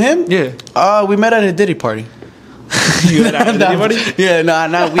 With me and him? Yeah. We met at a Diddy party. You met at a Diddy party? Yeah,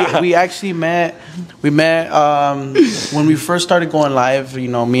 no. We actually met. We met when we first started going live. You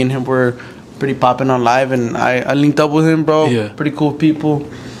know, me and him were pretty popping on live, and I linked up with him, bro. Yeah. Pretty cool people.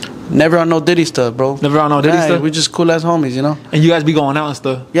 Never on no Diddy stuff, bro. Never on no Diddy stuff? We're just cool ass homies, you know? And you guys be going out and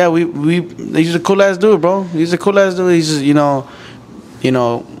stuff? Yeah, he's a cool ass dude, bro. He's a cool ass dude. He's just, you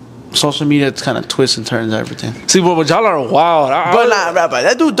know, social media kind of twists and turns everything. See, but y'all are wild. But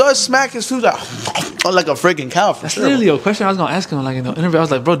that dude does smack his food like a freaking cow. That's literally a question I was gonna ask him, like in the interview. I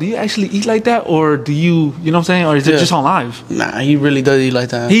was like, bro, do you actually eat like that, or do you know what I'm saying, or is it just on live? Nah, he really does eat like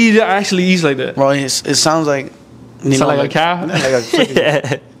that. He actually eats like that, bro. It sounds like like a cow. Like a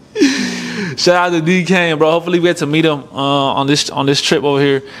freaking Shout out to D Kane, bro. Hopefully we get to meet him on this trip over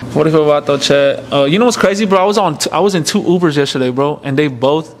here. What if about though, Chad? You know what's crazy, bro? I was in 2 Ubers yesterday, bro, and they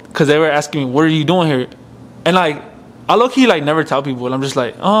both, because they were asking me, what are you doing here? And like, I low-key like never tell people. And I'm just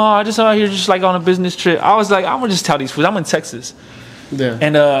like, oh, I just out here just like on a business trip. I was like, I'm gonna just tell these fools. I'm in Texas. Yeah.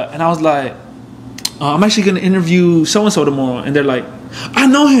 And I was like, I'm actually gonna interview so and so tomorrow. And they're like, I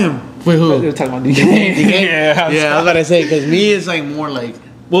know him. Wait, who? They're talking about D Kane. Yeah, I was about to say, because me it's like more like.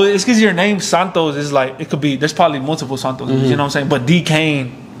 Well, it's because your name Santos is like, it could be, there's probably multiple Santos, you know what I'm saying? But D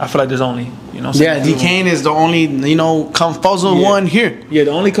Kane, I feel like there's only, you know what I'm saying? Yeah, D Kane is the only, you know, confuzzle one here. Yeah,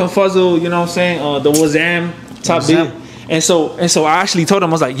 the only confuzzle, you know what I'm saying? The Wazam, top beat. And so I actually told him,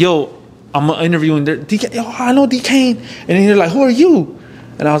 I was like, yo, I'm interviewing D Kane. Yo, I know D Kane. And then they're like, who are you?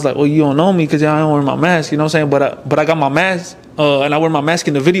 And I was like, well, you don't know me because I don't wear my mask, you know what I'm saying? But I got my mask, and I wear my mask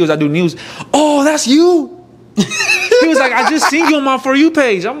in the videos. I do news. Oh, that's you? He was like, I just seen you on my For You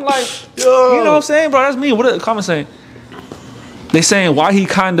page. I'm like, yo. You know what I'm saying, bro? That's me. What are the comments saying? They saying why he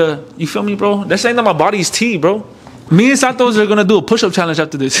kinda, you feel me, bro? They're saying that my body's tea, bro. Me and Santos are gonna do a push-up challenge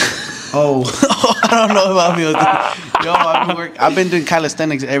after this. Oh, I don't know about me. Yo, I've been doing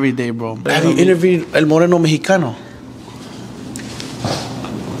calisthenics every day, bro. Have you interviewed El Moreno Mexicano?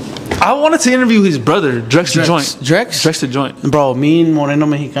 I wanted to interview his brother, Drex the Joint. Drex the Joint. Bro, me and Moreno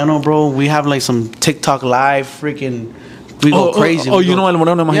Mexicano, bro, we have like some TikTok live freaking. We go crazy. You know El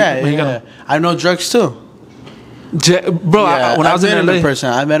Moreno Mexicano? Yeah. I know Drex too. Bro, yeah, when I was in LA, in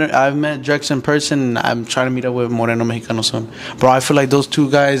person, I've met Drex in person. I'm trying to meet up with Moreno Mexicano soon. Bro, I feel like those two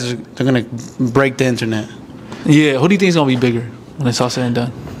guys, they're gonna break the internet. Yeah, who do you think is gonna be bigger when it's all said and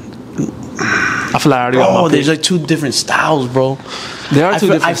done? I feel like I already got my pick. There's like 2 different styles, bro. There are 2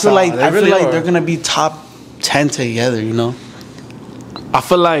 different styles. I feel like they're gonna be top 10 together. You know, I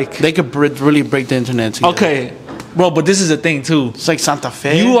feel like they could really break the internet together. Okay, bro, but this is the thing too. It's like Santa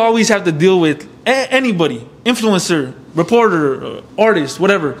Fe. You always have to deal with anybody, influencer, reporter, artist,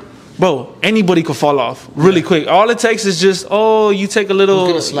 whatever. Bro, anybody could fall off really quick. All it takes is just, you take a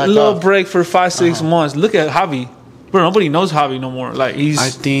little break for 5-6 months. Look at Xavi. Bro, nobody knows Xavi no more. Like I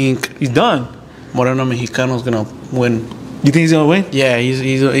think he's done. Moreno Mexicano's gonna win. You think he's gonna win? Yeah,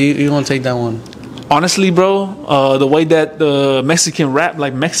 he's gonna take that one. Honestly, bro, the way that the Mexican rap,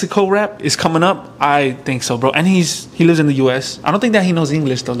 like Mexico rap, is coming up, I think so, bro. And he lives in the U.S. I don't think that he knows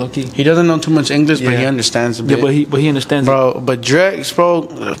English though, low-key. He doesn't know too much English, but he understands a bit. Yeah, but he understands, bro. But Drex,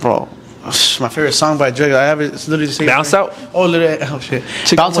 bro, my favorite song by Drex. I have it. It's literally the same. Bounce Out. Oh, literally. Oh shit.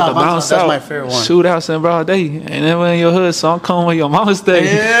 Bounce Out. That's my favorite one. Shoot out in broad day, and then when your hood song come where your mama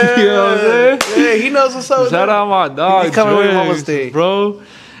stay. Yeah, you know what I'm saying? Yeah, he knows what's up. Shout out my dog. He coming where your mama stay, bro.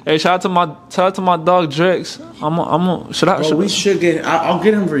 Hey, shout out to my dog Drex. We should get. I'll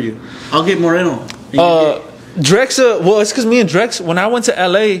get him for you. I'll get Moreno. Drex. Well, it's because me and Drex, when I went to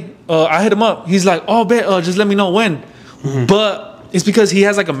LA, I hit him up. He's like, "Oh, bet. Just let me know when." Mm-hmm. But it's because he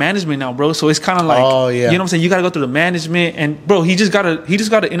has like a management now, bro. So it's kind of like, you know what I'm saying? You got to go through the management, and bro, he just got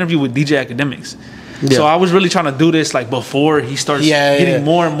an interview with DJ Academics. Yeah. So I was really trying to do this like before he starts getting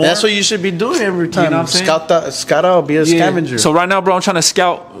more and more. That's what you should be doing every time. You know what I'm saying? Scout out, be a scavenger. So right now, bro, I'm trying to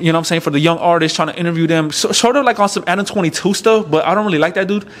scout, you know what I'm saying, for the young artists, trying to interview them. So, sort of like on some Adam 22 stuff, but I don't really like that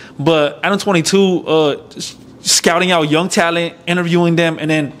dude. But Adam 22, scouting out young talent, interviewing them, and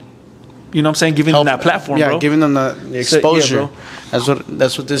then, you know what I'm saying, giving them that platform, bro. Yeah, giving them the exposure.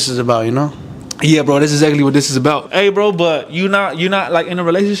 That's what this is about, you know? Yeah, bro, that's exactly what this is about. Hey, bro, but you not like in a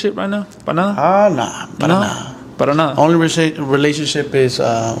relationship right now? Nah. Only relationship is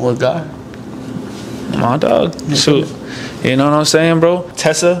with God. My dog. Shoot. You know what I'm saying, bro?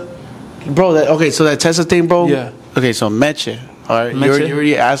 Tessa. Bro, so that Tessa thing, bro. Yeah. Okay, so Meche. All right. Meche. You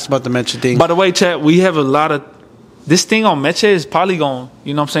already asked about the Meche thing. By the way, chat, we have a lot of this thing on Meche is probably going,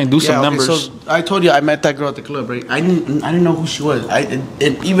 you know what I'm saying, do some numbers. So I told you I met that girl at the club, right? I didn't know who she was.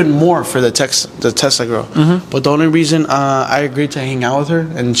 And even more for the Tessa girl. But the only reason I agreed to hang out with her,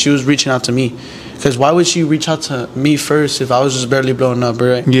 and she was reaching out to me. Because why would she reach out to me first if I was just barely blowing up,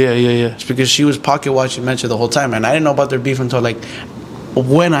 right? Yeah. It's because she was pocket watching Meche the whole time, and I didn't know about their beef until like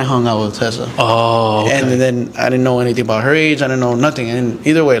when I hung out with Tessa. Oh, okay. And then I didn't know anything about her age. I didn't know nothing. And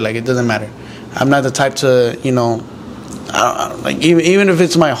either way, like, it doesn't matter. I'm not the type to, you know, like even if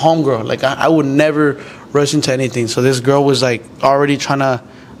it's my homegirl, like I would never rush into anything. So this girl was like already trying to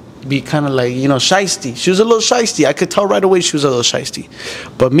be kind of like, you know, shysty. She was a little shysty. I could tell right away she was a little shysty.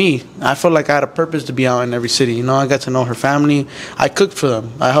 But me, I felt like I had a purpose to be out in every city. You know, I got to know her family. I cooked for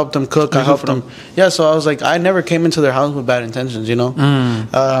them. I helped them cook. I helped them. Yeah, so I was like, I never came into their house with bad intentions, you know.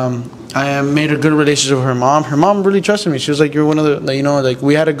 I made a good relationship with her mom. Her mom really trusted me. She was like, you're one of the, you know, like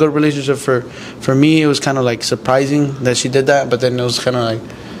we had a good relationship. For me, it was kind of like surprising that she did that. But then it was kind of like,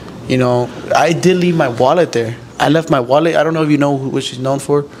 you know, I did leave my wallet there. I left my wallet. I don't know if you know what she's known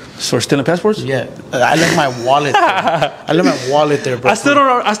for. For stealing passports? Yeah, I left my wallet there. I left my wallet there, bro. I still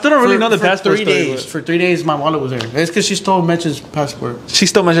don't really know the passport story. For 3 days, my wallet was there. It's because she stole Meche's passport. She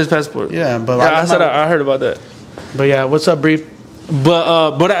stole Meche's passport. Yeah, but I heard about that. But yeah, what's up, Brief?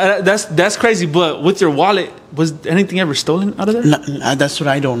 But that's crazy. But with your wallet, was anything ever stolen out of there? No, that's what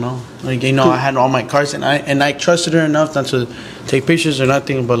I don't know. Like, you know, I had all my cards, and I trusted her enough not to take pictures or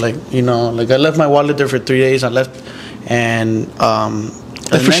nothing. But like, you know, like I left my wallet there for 3 days. I left, and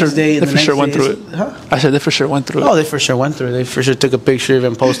they for sure went through it. Huh? I said they for sure went through it. Oh, they for sure went through it. They for sure took a picture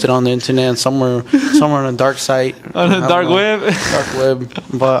and posted on the internet somewhere on a dark site. On the dark web. Dark web.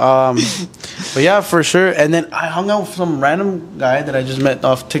 But yeah, for sure. And then I hung out with some random guy that I just met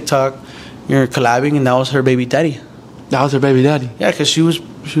off TikTok. We were collabing, and that was her baby daddy. That was her baby daddy. Yeah, because Lalo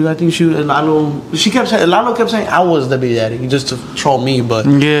kept saying I was the baby daddy just to troll me, but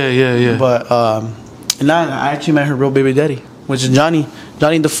yeah. But now I actually met her real baby daddy, which is Johnny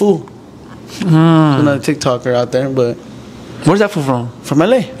the Fool. Another TikToker out there, but where's that fool from? From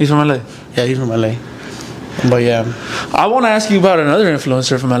LA. He's from LA. Yeah, he's from LA. But yeah, I want to ask you about another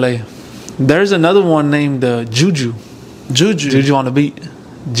influencer from LA. There's another one named Juju on the beat.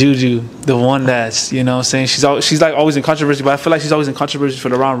 Juju, the one that's, you know what I'm saying, she's like always in controversy, but I feel like she's always in controversy for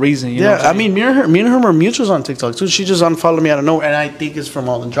the wrong reason. You know I mean, me and her are mutuals on TikTok too. She just unfollowed me out of nowhere, and I think it's from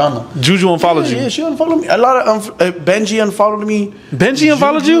all the drama. Juju unfollowed you? Yeah, she unfollowed me. A lot of Benji unfollowed me. Benji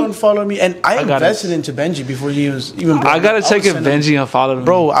unfollowed you? Unfollowed me, and I invested into Benji before he was even born. I gotta check if Benji unfollowed me.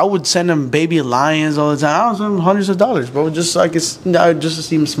 Bro, I would send him baby lions all the time. I was sending him hundreds of dollars, bro, just so just to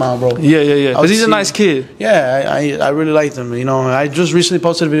see him smile, bro. Yeah. Because he's a nice kid. Yeah, I really liked him. You know, I just recently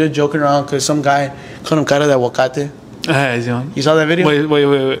posted a video joking around because some guy called him cara de aguacate. You saw that video?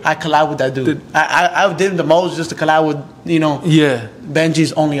 Wait. I collab with that dude. I did the most just to collab with, you know. Yeah.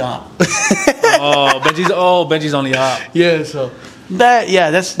 Benji's only op. Benji's only op. Yeah, so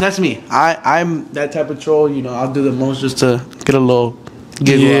that's me. I'm that type of troll. You know, I'll do the most just to get a little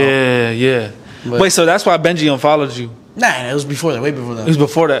giggle. Yeah. But, wait, so that's why Benji unfollowed you? Nah, it was before that. Way before that. It was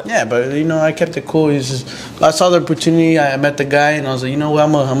before that. Yeah, but you know, I kept it cool. It's just, I saw the opportunity. I met the guy, and I was like, you know what?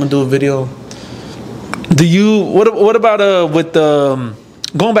 I'm gonna do a video. What about with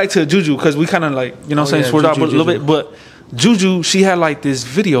going back to Juju, because we kind of like, you know what I'm saying, swerved out a little bit, but Juju, she had like this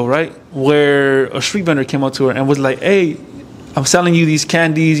video, right, where a street vendor came up to her and was like, hey, I'm selling you these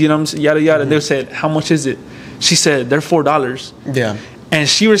candies, you know what I'm saying, yada yada. And they said, how much is it? She said, they're $4. Yeah. And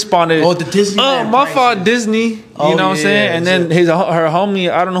she responded, the Disney. Oh, my fault, Disney. You know what I'm saying? And then her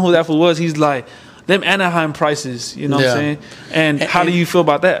homie, I don't know who that fool was, he's like, them Anaheim prices, you know what I'm saying? And how do you feel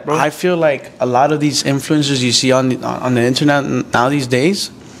about that, bro? I feel like a lot of these influencers you see on the internet now these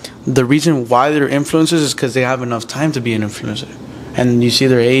days, the reason why they're influencers is because they have enough time to be an influencer. And you see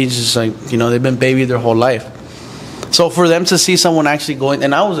their age is like, you know, they've been baby their whole life. So for them to see someone actually going,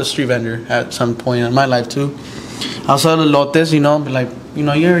 and I was a street vendor at some point in my life too. I was selling lotes, you know, but like, you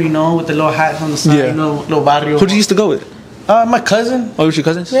know, you already know, with the little hats on the side, you know, little barrio. Who did you used to go with? My cousin. Oh, was your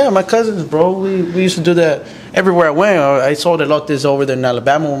cousins? Yeah, my cousins, bro. We used to do that everywhere I went. I sold elotes over there in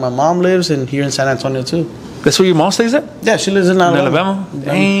Alabama where my mom lives, and here in San Antonio too. That's where your mom stays at? Yeah, she lives in Alabama.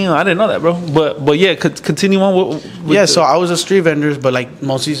 Damn, I didn't know that, bro. But yeah, continue on with so I was a street vendor, but like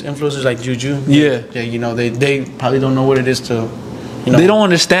most of these influencers like Juju. Yeah, you know, they probably don't know what it is to. You know. They don't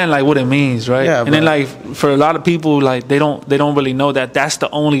understand like what it means, right? Yeah, and then like for a lot of people, like they don't really know that that's the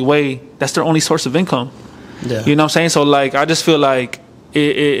only way, that's their only source of income. Yeah. You know what I'm saying? So like I just feel like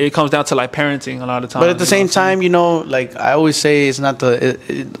it comes down to like parenting a lot of times. But at the same time, you know, like I always say, it's not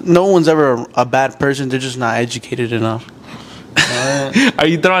no one's ever a bad person. They're just not educated enough. Are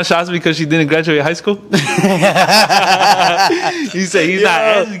you throwing shots because she didn't graduate high school? You say he's not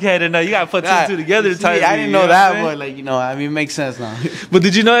educated enough. You got to put two and two together. See, I didn't know that, but like, I mean, it makes sense now. But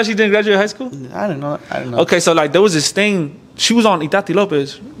did you know that she didn't graduate high school? I didn't know. Okay, so like there was this thing. She was on Itati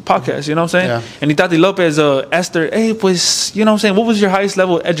Lopez podcast, you know what I'm saying? Yeah. And Itati Lopez asked her, hey, pues, you know what I'm saying, what was your highest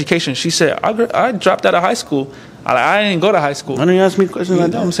level of education? She said, I dropped out of high school. I didn't go to high school. Why don't you ask me questions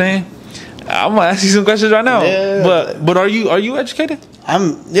like that? You know what I'm saying? I'm gonna ask you some questions right now. Yeah. But are you educated?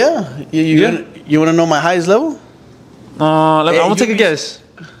 You want to know my highest level? I'm gonna take a guess.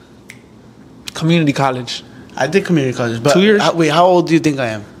 Community college. I did community college, but 2 years. Wait, how old do you think I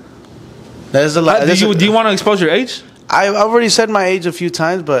am? That's a lot. Do you want to expose your age? I've already said my age a few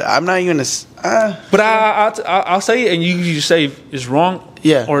times, but I'm not even gonna. But I'll say it, and you say it's wrong.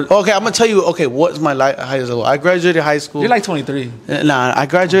 Yeah. Or okay, I'm gonna tell you. Okay, what's my highest level? I graduated high school. You're like 23. Nah, I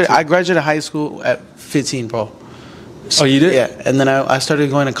graduated high school at 15, bro. Oh, you did? Yeah, and then I started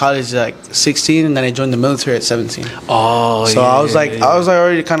going to college at like 16, and then I joined the military at 17. Oh, so I was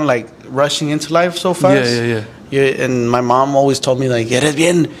already kind of like rushing into life so fast. Yeah. And my mom always told me like, eres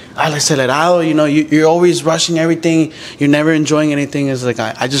bien acelerado, you're always rushing everything. You're never enjoying anything. It's like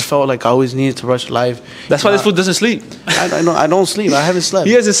I just felt like I always needed to rush life. That's why this fool doesn't sleep. I don't sleep. I haven't slept.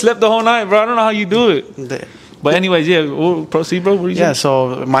 He hasn't slept the whole night, bro. I don't know how you do it. But anyways, we'll proceed, bro. What are you saying?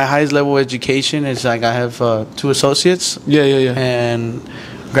 So my highest level of education is like I have 2 associates. Yeah. And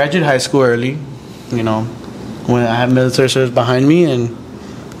graduated high school early, when I have military service behind me, and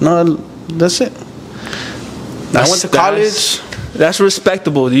that's it. I went to college. That's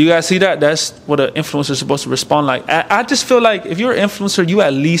respectable. Do you guys see that? That's what an influencer is supposed to respond like. I just feel like if you're an influencer, you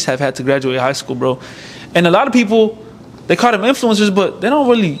at least have had to graduate high school, bro. And a lot of people, they call them influencers, but they don't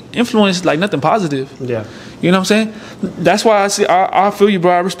really influence like nothing positive. Yeah. You know what I'm saying? That's why I feel you,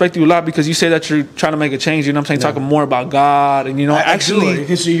 bro. I respect you a lot because you say that you're trying to make a change. You know what I'm saying? Talking more about God and actually.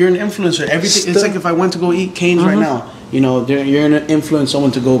 Because you're an influencer. Everything. It's like if I went to go eat Cane's right now. You're gonna influence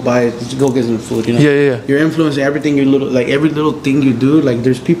someone to go get some food. Yeah. You're influencing everything. Every little thing you do. Like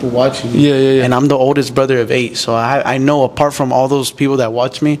there's people watching you. Yeah. And I'm the oldest brother of 8, so I know apart from all those people that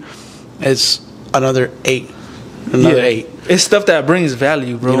watch me, it's another 8. Another 8. It's stuff that brings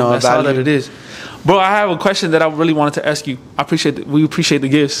value, bro. That's all that it is. Bro, I have a question that I really wanted to ask you. We appreciate the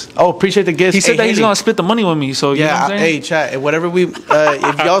gifts. Oh, appreciate the gifts. He said that he's gonna split the money with me. So you know what I'm saying? Hey, chat. Whatever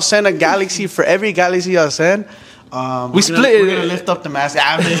if y'all send a galaxy, for every galaxy y'all send, we split it. We're gonna lift up the mask.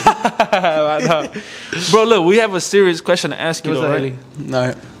 Bro, look, we have a serious question to ask you. Already.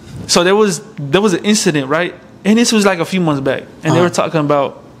 No. So there was an incident, right? And this was like a few months back, and they were talking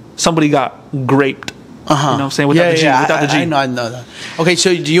about somebody got graped. You know what I'm saying? Without the G. I know that. Okay,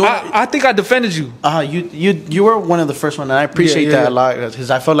 so do you? I think I defended you. You were one of the first ones, and I appreciate that a lot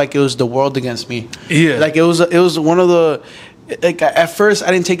because I felt like it was the world against me. Yeah, like it was one of the. Like at first,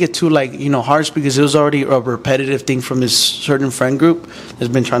 I didn't take it too harsh because it was already a repetitive thing from this certain friend group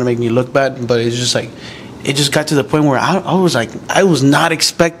that's been trying to make me look bad. But it's just like it just got to the point where I was not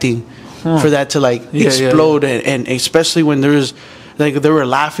expecting for that to explode, and especially when there's. Like they were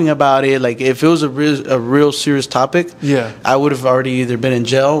laughing about it. Like if it was a real serious topic, I would have already either been in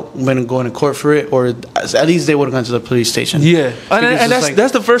jail, been going to court for it, or at least they would have gone to the police station. Yeah, and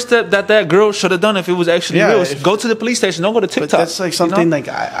that's the first step that girl should have done if it was actually real. Go to the police station. Don't go to TikTok. But that's like something like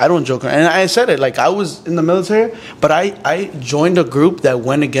I don't joke around. And I said it like I was in the military, but I joined a group that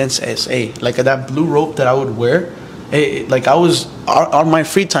went against SA. Like that blue rope that I would wear. Like I was on my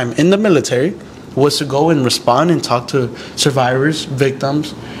free time in the military. Was to go and respond and talk to survivors,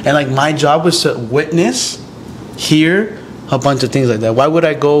 victims, and like my job was to witness, hear a bunch of things like that. Why would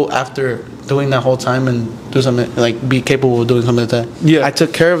I go after doing that whole time and do something like be capable of doing something like that? Yeah, I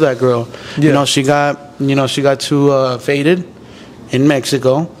took care of that girl. Yeah. She got too faded in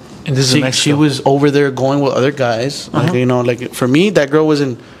Mexico. And this is Mexico. She was over there going with other guys. Like for me, that girl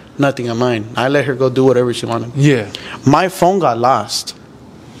wasn't nothing of mine. I let her go do whatever she wanted. Yeah, my phone got lost.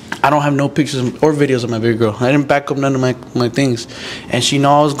 I don't have no pictures or videos of my baby girl. I didn't back up none of my things. And she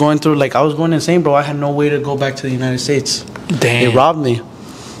I was going through, I was going insane, bro. I had no way to go back to the United States. Damn. They robbed me.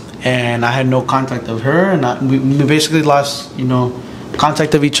 And I had no contact of her. And we basically lost,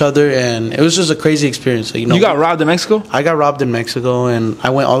 contact of each other. And it was just a crazy experience. You got robbed in Mexico? I got robbed in Mexico. And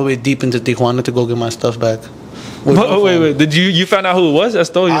I went all the way deep into Tijuana to go get my stuff back. Wait. Did you find out who it was that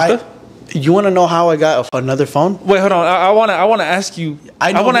stole your stuff? You want to know how I got another phone? Wait, hold on. I want to ask you.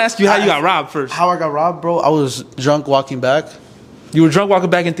 I want to ask you how you got robbed first. How I got robbed, bro? I was drunk walking back. You were drunk walking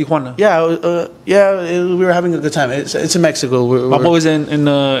back in Tijuana? Yeah, we were having a good time. It's in Mexico. My boy's in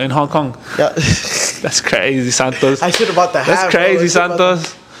Hong Kong. Yeah, that's crazy, Santos. I should have bought the hat. That's crazy,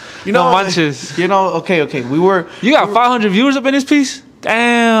 Santos. You know, no manches. You know, okay. You got 500 viewers up in this piece?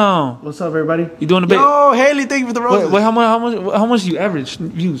 Damn. What's up, everybody? You doing the bit? Yo, Haley, thank you for the roses. Wait, how much do you average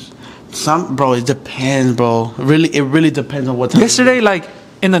views? Bro, it depends, bro. It really depends on what time. Yesterday, like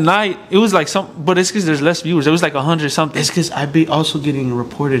in the night, it was like but it's because there's less viewers. It was like 100 something. It's because I be also getting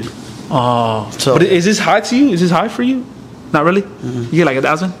reported. Oh, so but is this high to you? Is this high for you? Not really. You get like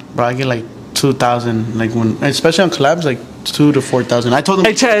 1,000. Bro, I get like 2,000. Like especially on collabs, like 2,000 to 4,000. I told him.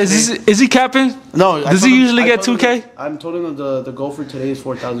 Hey, Chad, is he capping? No. Does he usually get 2K? I'm told him the goal for today is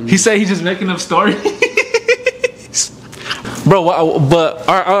 4,000. He said he's just making up stories. Bro, but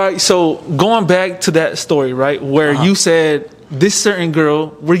all right. So going back to that story, right, where you said this certain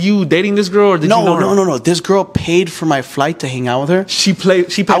girl, were you dating this girl or did you know her? No. This girl paid for my flight to hang out with her. She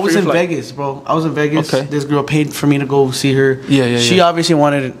paid. I was in Vegas, bro. I was in Vegas. Okay. This girl paid for me to go see her. Yeah. She obviously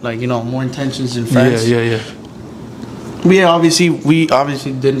wanted like more intentions than friends. Yeah. We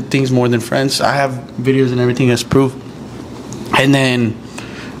obviously did things more than friends. I have videos and everything as proof. And then,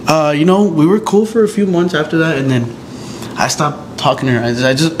 we were cool for a few months after that, and then I stopped talking to her.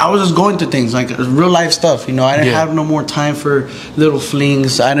 I was just going through things like real life stuff. I didn't have no more time for little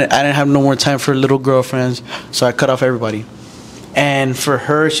flings. I didn't have no more time for little girlfriends. So I cut off everybody. And for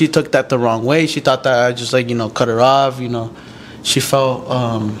her, she took that the wrong way. She thought that I just cut her off. She felt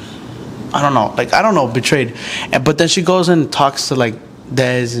I don't know, betrayed. But then she goes and talks to like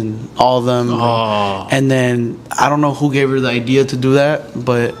Dez and all of them. Oh. And then I don't know who gave her the idea to do that,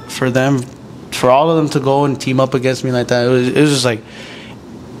 but for all of them to go and team up against me like that, it was just like,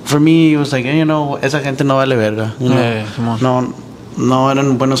 for me, it was like, esa gente no vale verga. Yeah, come on. No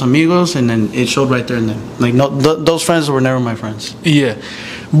eran buenos amigos, and then it showed right there and then. Like, no, those friends were never my friends. Yeah.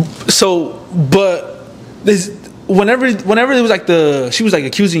 So, but this, whenever it was like she was like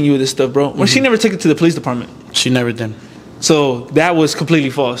accusing you of this stuff, bro. Well, she never took it to the police department. She never did. So that was completely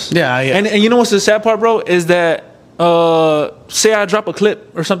false. Yeah. And you know what's the sad part, bro, is that say I drop a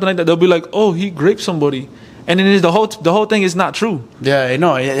clip or something like that, they'll be like, "Oh, he raped somebody," and then the whole thing is not true. Yeah, I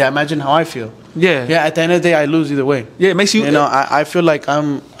know. Yeah, imagine how I feel. Yeah. At the end of the day, I lose either way. Yeah, it makes you. I feel like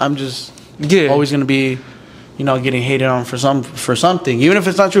I'm just always gonna be, getting hated on for something, even if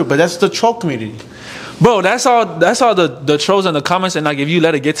it's not true. But that's the troll community. Bro, that's all the trolls in the comments, and like if you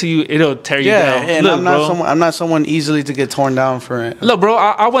let it get to you, it'll tear you down. Yeah, and look, I'm not someone easily to get torn down for it. Look, bro,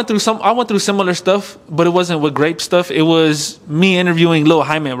 I went through similar stuff, but it wasn't with grape stuff. It was me interviewing Lil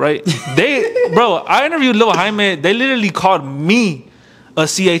Jaime, right? I interviewed Lil Jaime. They literally called me a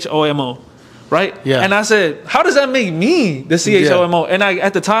CHOMO, right? Yeah. And I said, how does that make me the CHOMO? Yeah. And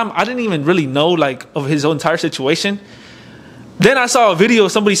at the time, I didn't even really know like of his entire situation. Then I saw a video.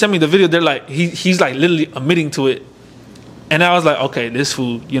 Somebody sent me the video. They're like, he's like literally admitting to it, and I was like, okay, this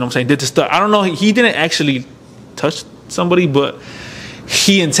fool, did this stuff. I don't know. He didn't actually touch somebody, but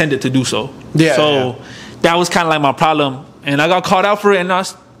he intended to do so. Yeah. So that was kind of like my problem, and I got called out for it.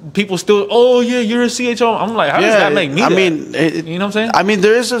 And people still, oh yeah, you're a CHO. I'm like, how does that make me? You know what I'm saying? I mean,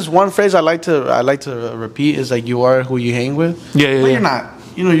 there is this one phrase I like to repeat is like, you are who you hang with. Yeah. But you're not.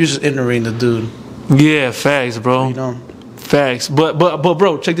 You're just entering the dude. Yeah, facts, bro. Facts, but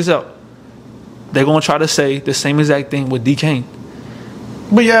bro, check this out. They're gonna try to say the same exact thing with D Kane.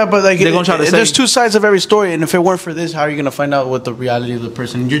 But like they're gonna try to say there's two sides of every story, and if it weren't for this, how are you gonna find out what the reality of the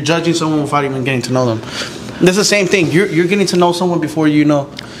person? You're judging someone without even getting to know them. That's the same thing. You're getting to know someone before you know.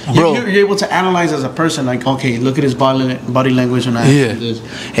 Bro, you're able to analyze as a person. Like, okay, look at his body language when I ask this.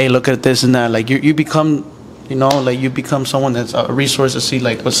 Hey, look at this and that. Like you become. You become someone that's a resource to see,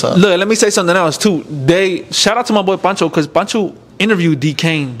 like, what's up. Look, let me say something else, too. Shout out to my boy Pancho, because Pancho interviewed D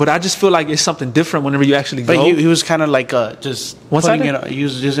Kane, but I just feel like it's something different whenever you actually go. But he was kind of like just one-sided? He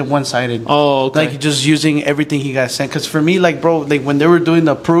was just one-sided. Oh, okay. Like, just using everything he got sent. Because for me, like, bro, like, when they were doing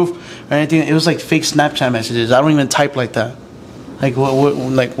the proof or anything, it was like fake Snapchat messages. I don't even type like that. Like,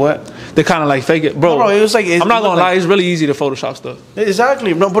 what? They kind of like fake it. Bro, it was like... I'm not going to lie. It's really easy to Photoshop stuff.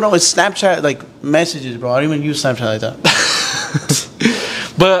 Exactly. No, it's Snapchat, like, messages, bro. I don't even use Snapchat like that.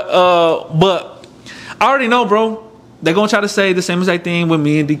 But I already know, bro. They're going to try to say the same exact thing with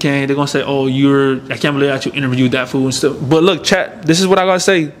me and D Kane. They're going to say, oh, I can't believe that you interviewed that fool and stuff. But look, chat, this is what I got to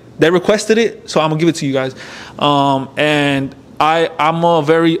say. They requested it, so I'm going to give it to you guys. And I'm a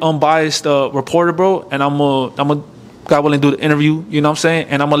very unbiased reporter, bro. And I'm a God willing, do the interview, you know what I'm saying?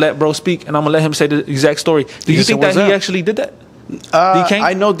 And I'm going to let bro speak, and I'm going to let him say the exact story. Do you think that he actually did that? D Kane?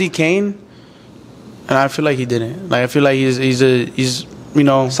 I know D Kane, and I feel like he didn't. Like, I feel like he's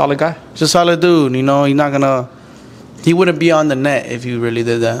solid guy. He's a solid dude, he's not going to... He wouldn't be on the net if he really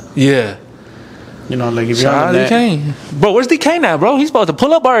did that. Yeah. Like, if you're on the net... D Kane. Bro, where's D Kane at, bro? He's about to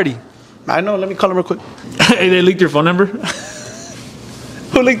pull up already. I know. Let me call him real quick. Hey, they leaked your phone number?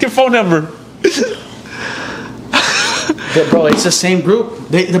 Who Who linked your phone number? Yeah, bro, it's the same group.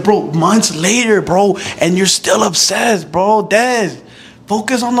 Bro, months later, bro, and you're still obsessed, bro. Des,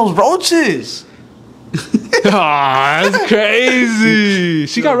 focus on those roaches. That's crazy.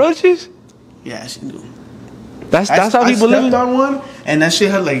 She got roaches? Yeah, she do. That's how people live. I slept on one, and that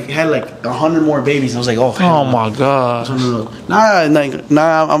shit had like 100 more babies. I was like, oh my god.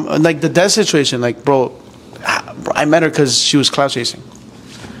 Nah, I'm like the Des situation, like, bro, I met her because she was clout chasing.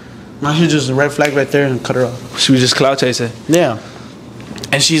 Now she's just a red flag right there and cut her off. She was just clout chasing. Yeah,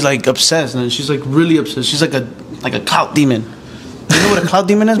 and she's like obsessed, and she's like really obsessed. She's like a clout demon. You know what a clout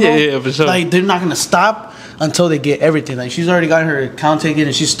demon is, bro? Yeah, for sure. Like they're not gonna stop until they get everything. Like she's already got her account taken,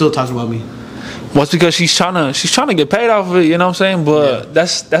 and she's still talking about me. Well, it's because she's trying to get paid off of it. You know what I'm saying? But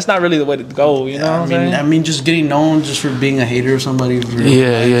that's not really the way to go. You know what I'm saying? I mean, just getting known just for being a hater of somebody.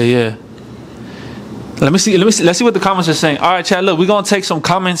 Yeah. Let's see what the comments are saying. All right, chat. Look, we're gonna take some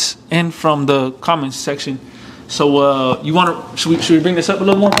comments in from the comments section. So, should we bring this up a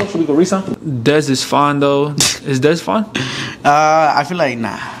little more? Should we go read something? Des is fine though. Is Des fine? I feel like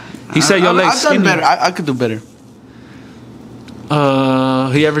nah. He said your legs I've done better. I could do better.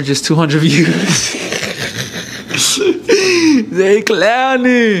 He averages 200 views. They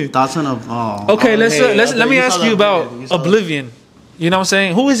clowning. Thoughts on okay, let me ask you about Oblivion. You know what I'm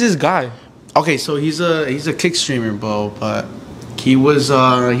saying? Who is this guy? Okay, so he's a kick streamer, bro. But he was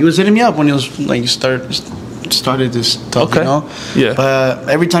hitting me up when he was like started this stuff, okay. You know? Yeah. But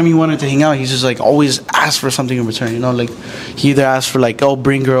every time he wanted to hang out, he's just like always asked for something in return, you know? Like he either asked for like, oh,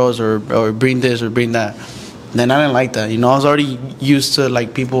 bring girls or bring this or bring that. And then I didn't like that, you know. I was already used to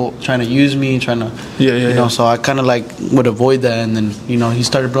like people trying to use me, you know. So I kind of like would avoid that, and then you know he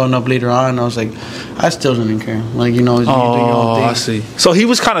started blowing up later on. And I was like, I still didn't care, like you know. You do your own thing. I see. So he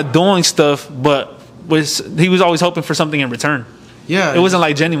was kind of doing stuff, but he was always hoping for something in return. Yeah, it wasn't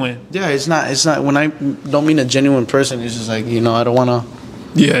like genuine. Yeah, it's not. When I don't mean a genuine person, it's just like you know I don't want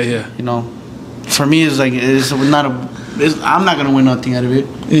to. Yeah. You know, for me it's like I'm not gonna win nothing out of it.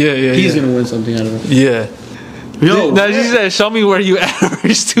 Yeah. He's gonna win something out of it. Yeah. Yo, now she said, "Show me where you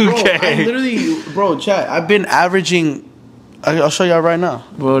average 2K." Bro, chat. I've been averaging. I'll show y'all right now.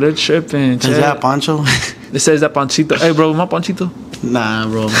 Bro, they're tripping. Is that Pancho? It says that Panchito. Hey, bro, my Panchito. Nah,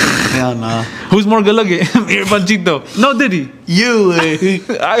 bro. Hell nah. Who's more good looking? Me or Panchito? No, Diddy. You.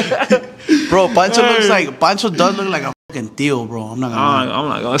 Bro, Pancho does look like a fucking Theo, bro. I'm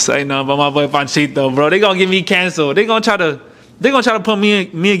not gonna say nothing about my boy Panchito, bro. They gonna get me canceled. They gonna try to put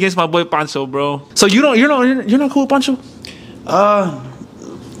me against my boy Pancho, bro. So you're not cool with Pancho?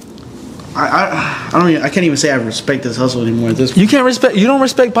 I can't even say I respect his hustle anymore at this point. You don't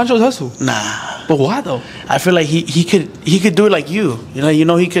respect Pancho's hustle? Nah. But why though? I feel like he could do it like you. You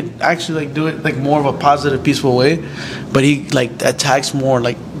know he could actually like do it like more of a positive, peaceful way, but he like attacks more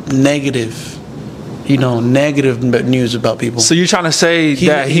like negative. You know, negative news about people. So you're trying to say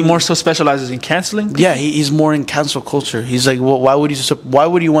that he more so specializes in canceling? Yeah, he's more in cancel culture. He's like, well, why would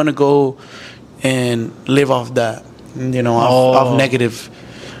you want to go and live off that? You know, off negative.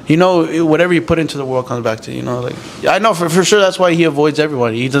 You know, whatever you put into the world comes back to you. You know, like I know for sure that's why he avoids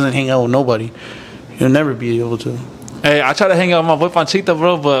everybody. He doesn't hang out with nobody. He'll never be able to. Hey, I try to hang out with my boy Panchito,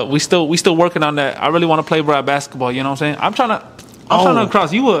 bro, but we still working on that. I really want to play bro at basketball. You know what I'm saying? I'm trying to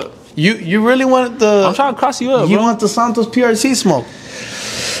cross you up. You really want the? I'm trying to cross you up. You bro. want the Santos PRC smoke?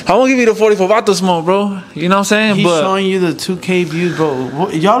 I won't give you the 44 vato smoke, bro. You know what I'm saying? He's showing you the 2K views, bro.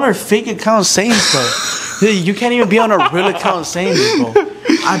 Y'all are fake account saying stuff. You can't even be on a real account saying this, bro.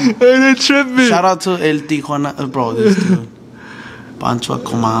 They're tripping. Shout out to El Tijuana, bro. This dude, Pancho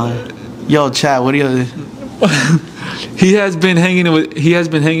Comadre. Yo, chat. What do you? He has been hanging with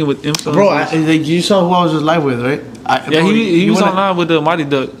influencers. Bro, you saw who I was just live with, right? He was on live with the Mighty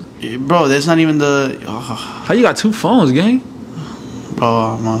Duck. Bro, that's not even the. How you got two phones, gang?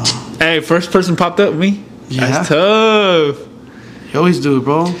 Bro, hey, first person popped up me. Yeah. That's tough. You always do it,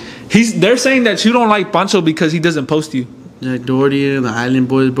 bro. They're saying that you don't like Pancho because he doesn't post you. Jack Doherty and the Island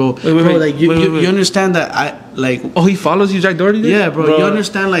Boys, bro. Wait. You understand that I like. Oh, he follows you, Jack Doherty? Yeah, bro. You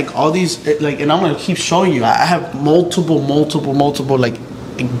understand like all these like, and I'm gonna keep showing you. I have multiple like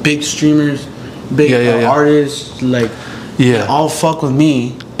big streamers, big artists, like all fuck with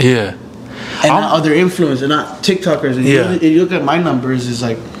me. Yeah. And other influencers, not TikTokers. And you look at my numbers, it's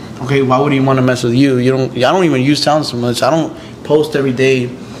like, okay, why would he want to mess with you? I don't even use sound so much. I don't post every day.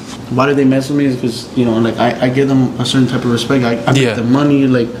 Why do they mess with me? Is because, you know, like I give them a certain type of respect. I make the money,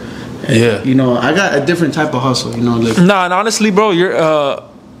 like, you know, I got a different type of hustle, you know, like. Nah, and honestly, bro, you're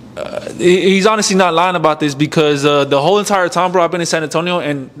he's honestly not lying about this because the whole entire time, bro, I've been in San Antonio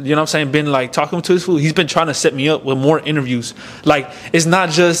and, you know what I'm saying, been like talking to this fool. He's been trying to set me up with more interviews. Like, it's not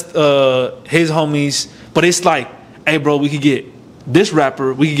just his homies, but it's like, hey, bro, we could get this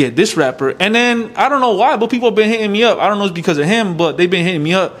rapper, we could get this rapper. And then, I don't know why, but people have been hitting me up. I don't know if it's because of him, but they've been hitting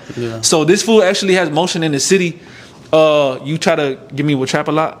me up. Yeah. So this fool actually has motion in the city. You try to give me with Trap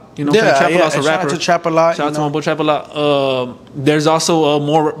a Lot. You know, Trap a Lot's a rapper. Shout out to Trap a Lot. Shout out to my boy Trap a Lot. There's also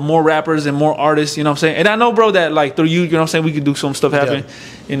more rappers and more artists. You know what I'm saying? And I know, bro, that like through you know what I'm saying, we could do some stuff happen. Yeah.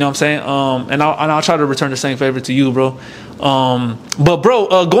 You know what I'm saying? And I'll try to return the same favor to you, bro. But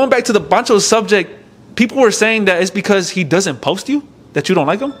bro, going back to the Bancho subject, people were saying that it's because he doesn't post you that you don't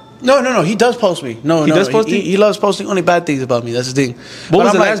like him. No. He does post me. He does post you? He loves posting only bad things about me. That's the thing. What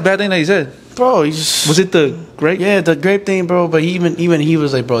was the last bad thing that he said? Bro, he just... Was it the grape? Yeah, the grape thing, bro. But even he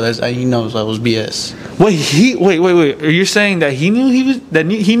was like, bro, he knows that was BS. Wait. Are you saying that he knew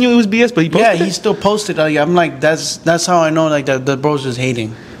he knew it was BS, but he posted he still posted. I'm like, that's how I know like that the bro's just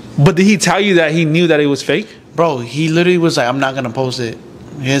hating. But did he tell you that he knew that it was fake? Bro, he literally was like, I'm not gonna post it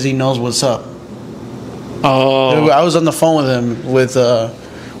because he knows what's up. Oh, I was on the phone with him with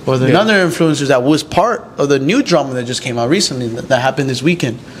another influencer that was part of the new drama that just came out recently that happened this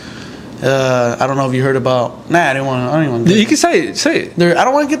weekend. I don't know if you heard about. Nah, I don't want. You can say it. I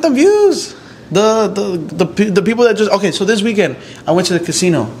don't want to get them views. The people that just okay. So this weekend I went to the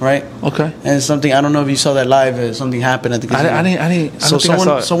casino, right? Okay. And something I don't know if you saw that live. Something happened at the casino. I didn't. So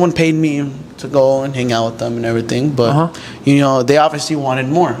someone paid me to go and hang out with them and everything, but you know they obviously wanted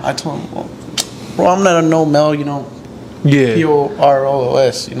more. I told them, well, bro, I'm not a no Mel, you know. Yeah.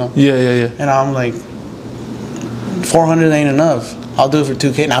 POROS, you know. Yeah. And I'm like, 400 ain't enough. I'll do it for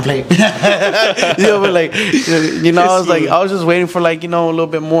 2K. Now play. But like, you know, I was just waiting for like, you know, a little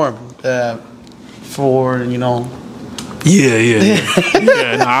bit more, for you know. Yeah.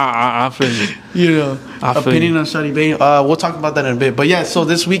 I feel you. You know, opinion on Shawty Bae. We'll talk about that in a bit. But yeah, so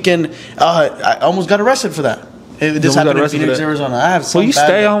this weekend, I almost got arrested for that. This happened in Phoenix, Arizona. I have you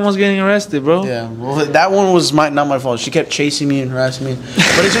stay almost getting arrested, bro. Yeah, well, that one was not my fault. She kept chasing me and harassing me.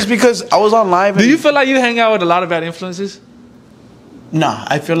 But it's just because I was on live. Do you feel like you hang out with a lot of bad influences? Nah,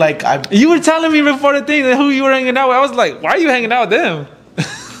 I feel like You were telling me before the thing that who you were hanging out with. I was like, why are you hanging out with them?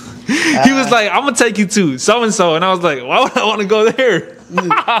 He was like, I'm gonna take you to so and so, and I was like, why would I want to go there?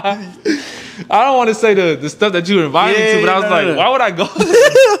 I don't want to say the stuff that you were inviting me to, but I was like, why would I go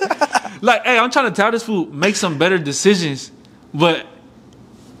there? Like, hey, I'm trying to tell this fool make some better decisions, but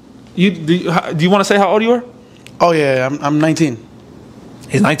do you want to say how old you are? Oh yeah, I'm 19.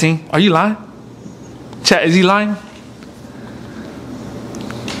 He's 19. Are you lying? Chat, is he lying?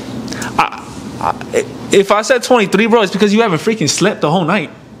 If I said 23, bro, it's because you haven't freaking slept the whole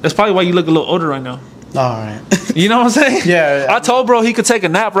night. That's probably why you look a little older right now. All right. You know what I'm saying? Yeah. I told bro he could take a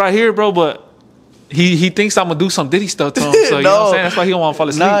nap right here, bro, but he thinks I'm gonna do some Diddy stuff to him. So you know what I'm saying? That's why he don't want to fall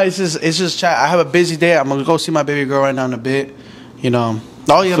asleep. Nah, it's just chat. I have a busy day. I'm gonna go see my baby girl right now in a bit. You know.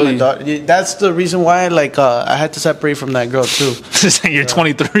 Oh yeah, my daughter. That's the reason why I had to separate from that girl too. You're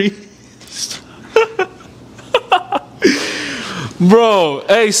 23. Bro,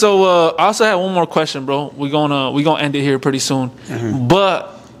 hey, so I also had one more question, bro. We're gonna end it here pretty soon. Mm-hmm.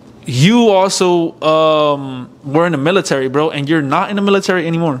 But you also were in the military, bro, and you're not in the military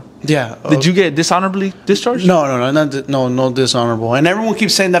anymore. Yeah. Did you get dishonorably discharged? No dishonorable. And everyone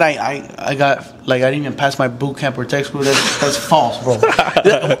keeps saying that I got I didn't even pass my boot camp or tech school. That's false, bro.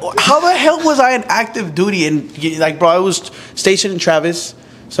 How the hell was I in active duty? And bro, I was stationed in Travis.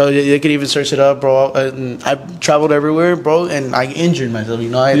 So they could even search it up, bro. And I traveled everywhere, bro, and I injured myself. You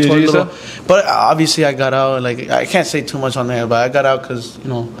know, I tore a little. But obviously, I got out. I can't say too much on there, but I got out because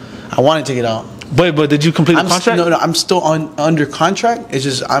I wanted to get out. But did you complete the contract? No, I'm still under contract. It's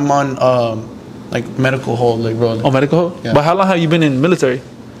just I'm on medical hold, bro. Oh, medical hold. Yeah. But how long have you been in the military?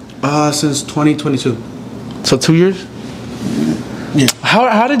 Since 2022. So 2 years. Yeah.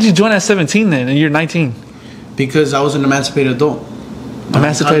 How did you join at 17 then, and you're 19? Because I was an emancipated adult.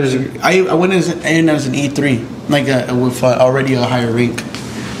 Emancipated. I went in as an E3, with already a higher rank.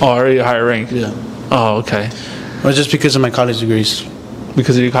 Oh, already a higher rank. Yeah. Oh, okay. Well, just because of my college degrees.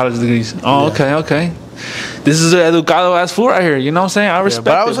 Because of your college degrees. Oh, yeah. Okay. This is an educado ass fool right here. You know what I'm saying? I respect it,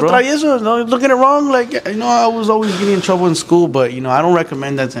 but I was a travieso. No, don't get it wrong. I was always getting in trouble in school, but I don't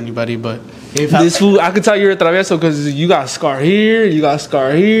recommend that to anybody. But if this fool, I could tell you're a travieso because you got scar here, you got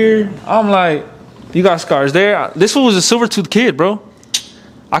scar here. I'm like, you got scars there. This fool was a silver tooth kid, bro.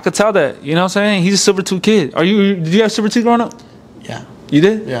 I could tell that. You know what I'm saying? He's a silver tooth kid. Did you have silver teeth growing up? Yeah. You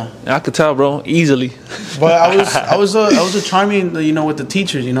did? Yeah. I could tell, bro, easily. But I was a charming, with the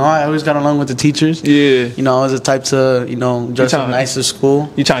teachers. I always got along with the teachers. Yeah. I was the type to dress up nice to school.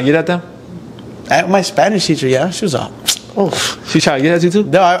 You trying to get at them? At my Spanish teacher, yeah, she was up. She trying to get at you too?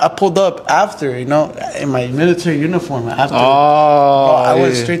 No, I pulled up after, in my military uniform. After, I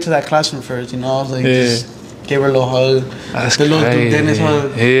went straight to that classroom first. I was like, just gave her a little hug. That's the little Dennis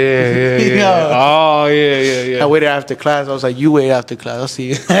hug. Yeah. Oh, yeah. I waited after class. I was like, you wait after class. I'll see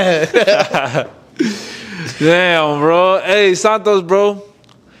you. Damn, bro. Hey, Santos, bro.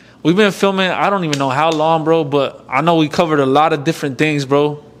 We've been filming, I don't even know how long, bro, but I know we covered a lot of different things,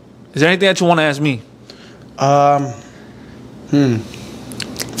 bro. Is there anything that you want to ask me?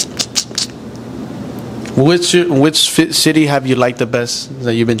 Which city have you liked the best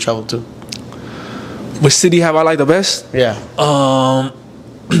that you've been traveled to? Which city have I liked the best? Yeah. I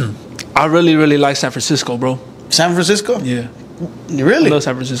really, really like San Francisco, bro. San Francisco? Yeah. Really? I love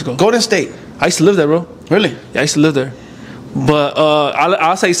San Francisco. Golden State. I used to live there, bro. Really? Yeah, I used to live there. But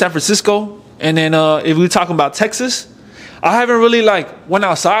I'll say San Francisco. And then if we're talking about Texas, I haven't really went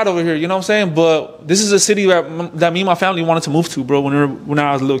outside over here, you know what I'm saying? But this is a city that me and my family wanted to move to, bro, when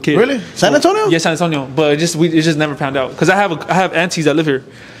I was a little kid. Really? San Antonio? Yeah, San Antonio. But it just never panned out. Because I have aunties that live here.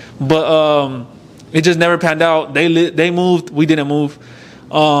 But it just never panned out. They moved, we didn't move.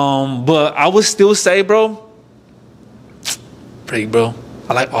 But I would still say, bro, bro,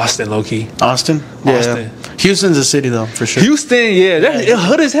 I like Austin, low-key. Austin? Yeah. Houston's a city, though, for sure. Houston, yeah.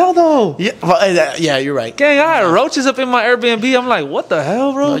 Hood as hell, though. Yeah, well, yeah, you're right. Gang, I had roaches up in my Airbnb. I'm like, what the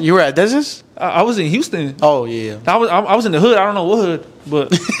hell, bro? You were at Desert? I was in Houston. Oh, yeah. I was in the hood. I don't know what hood,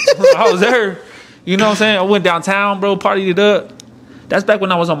 but I was there. You know what I'm saying? I went downtown, bro, partied it up. That's back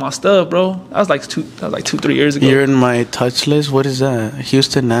when I was on my stuff, bro. That was like 2-3 years ago. You're in my touch list. What is that?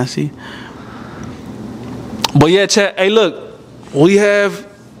 Houston Nasty? But yeah, chat. Hey, look. We have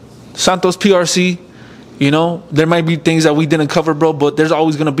Santos PRC. There might be things that we didn't cover, bro, but there's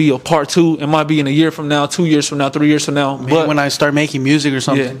always going to be a part 2. It might be in a year from now, 2 years from now, 3 years from now. Maybe when I start making music or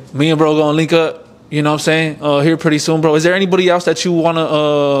something. Yeah, me and bro going to link up, you know what I'm saying, here pretty soon, bro. Is there anybody else that you want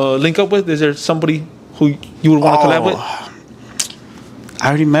to link up with? Is there somebody who you would want to collab with? I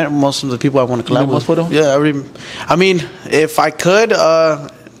already met most of the people I want to collab with. Yeah, I mean, if I could,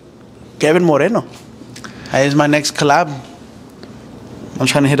 Kevin Moreno. Is my next collab. I'm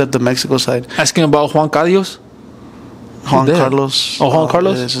trying to hit up the Mexico side. Asking about Juan Carlos? Juan Carlos. Oh, Juan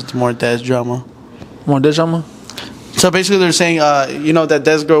Carlos? This is more Des drama. More Des drama? So basically they're saying, that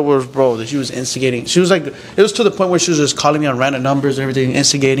Des girl was, bro, that she was instigating. She was like, it was to the point where she was just calling me on random numbers, everything,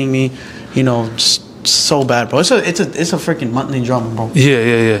 instigating me, just so bad, bro. It's a freaking monthly drama, bro.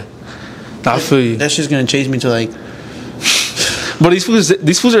 Yeah. I feel you. That shit's gonna change me to But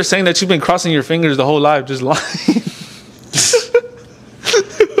these fools are saying that you've been crossing your fingers the whole life, just lying.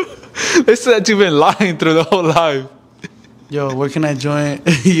 They said that you've been lying through the whole life. Yo, where can I join?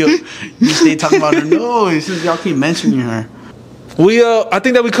 You stay talking about her. No, it's just y'all keep mentioning her. I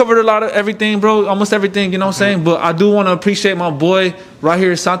think that we covered a lot of everything, bro. Almost everything, you know what I'm saying? But I do want to appreciate my boy right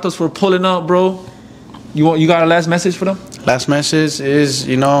here, Santos, for pulling up, bro. You got a last message for them? Last message is,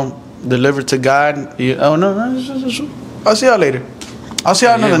 deliver to God. No. I'll see y'all later. I'll see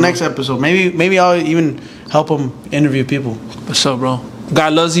y'all in the next episode. Maybe I'll even help them interview people. For sure, bro.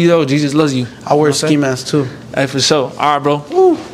 God loves you, though. Jesus loves you. I wear ski masks, too. Hey, for sure. All right, bro. Woo.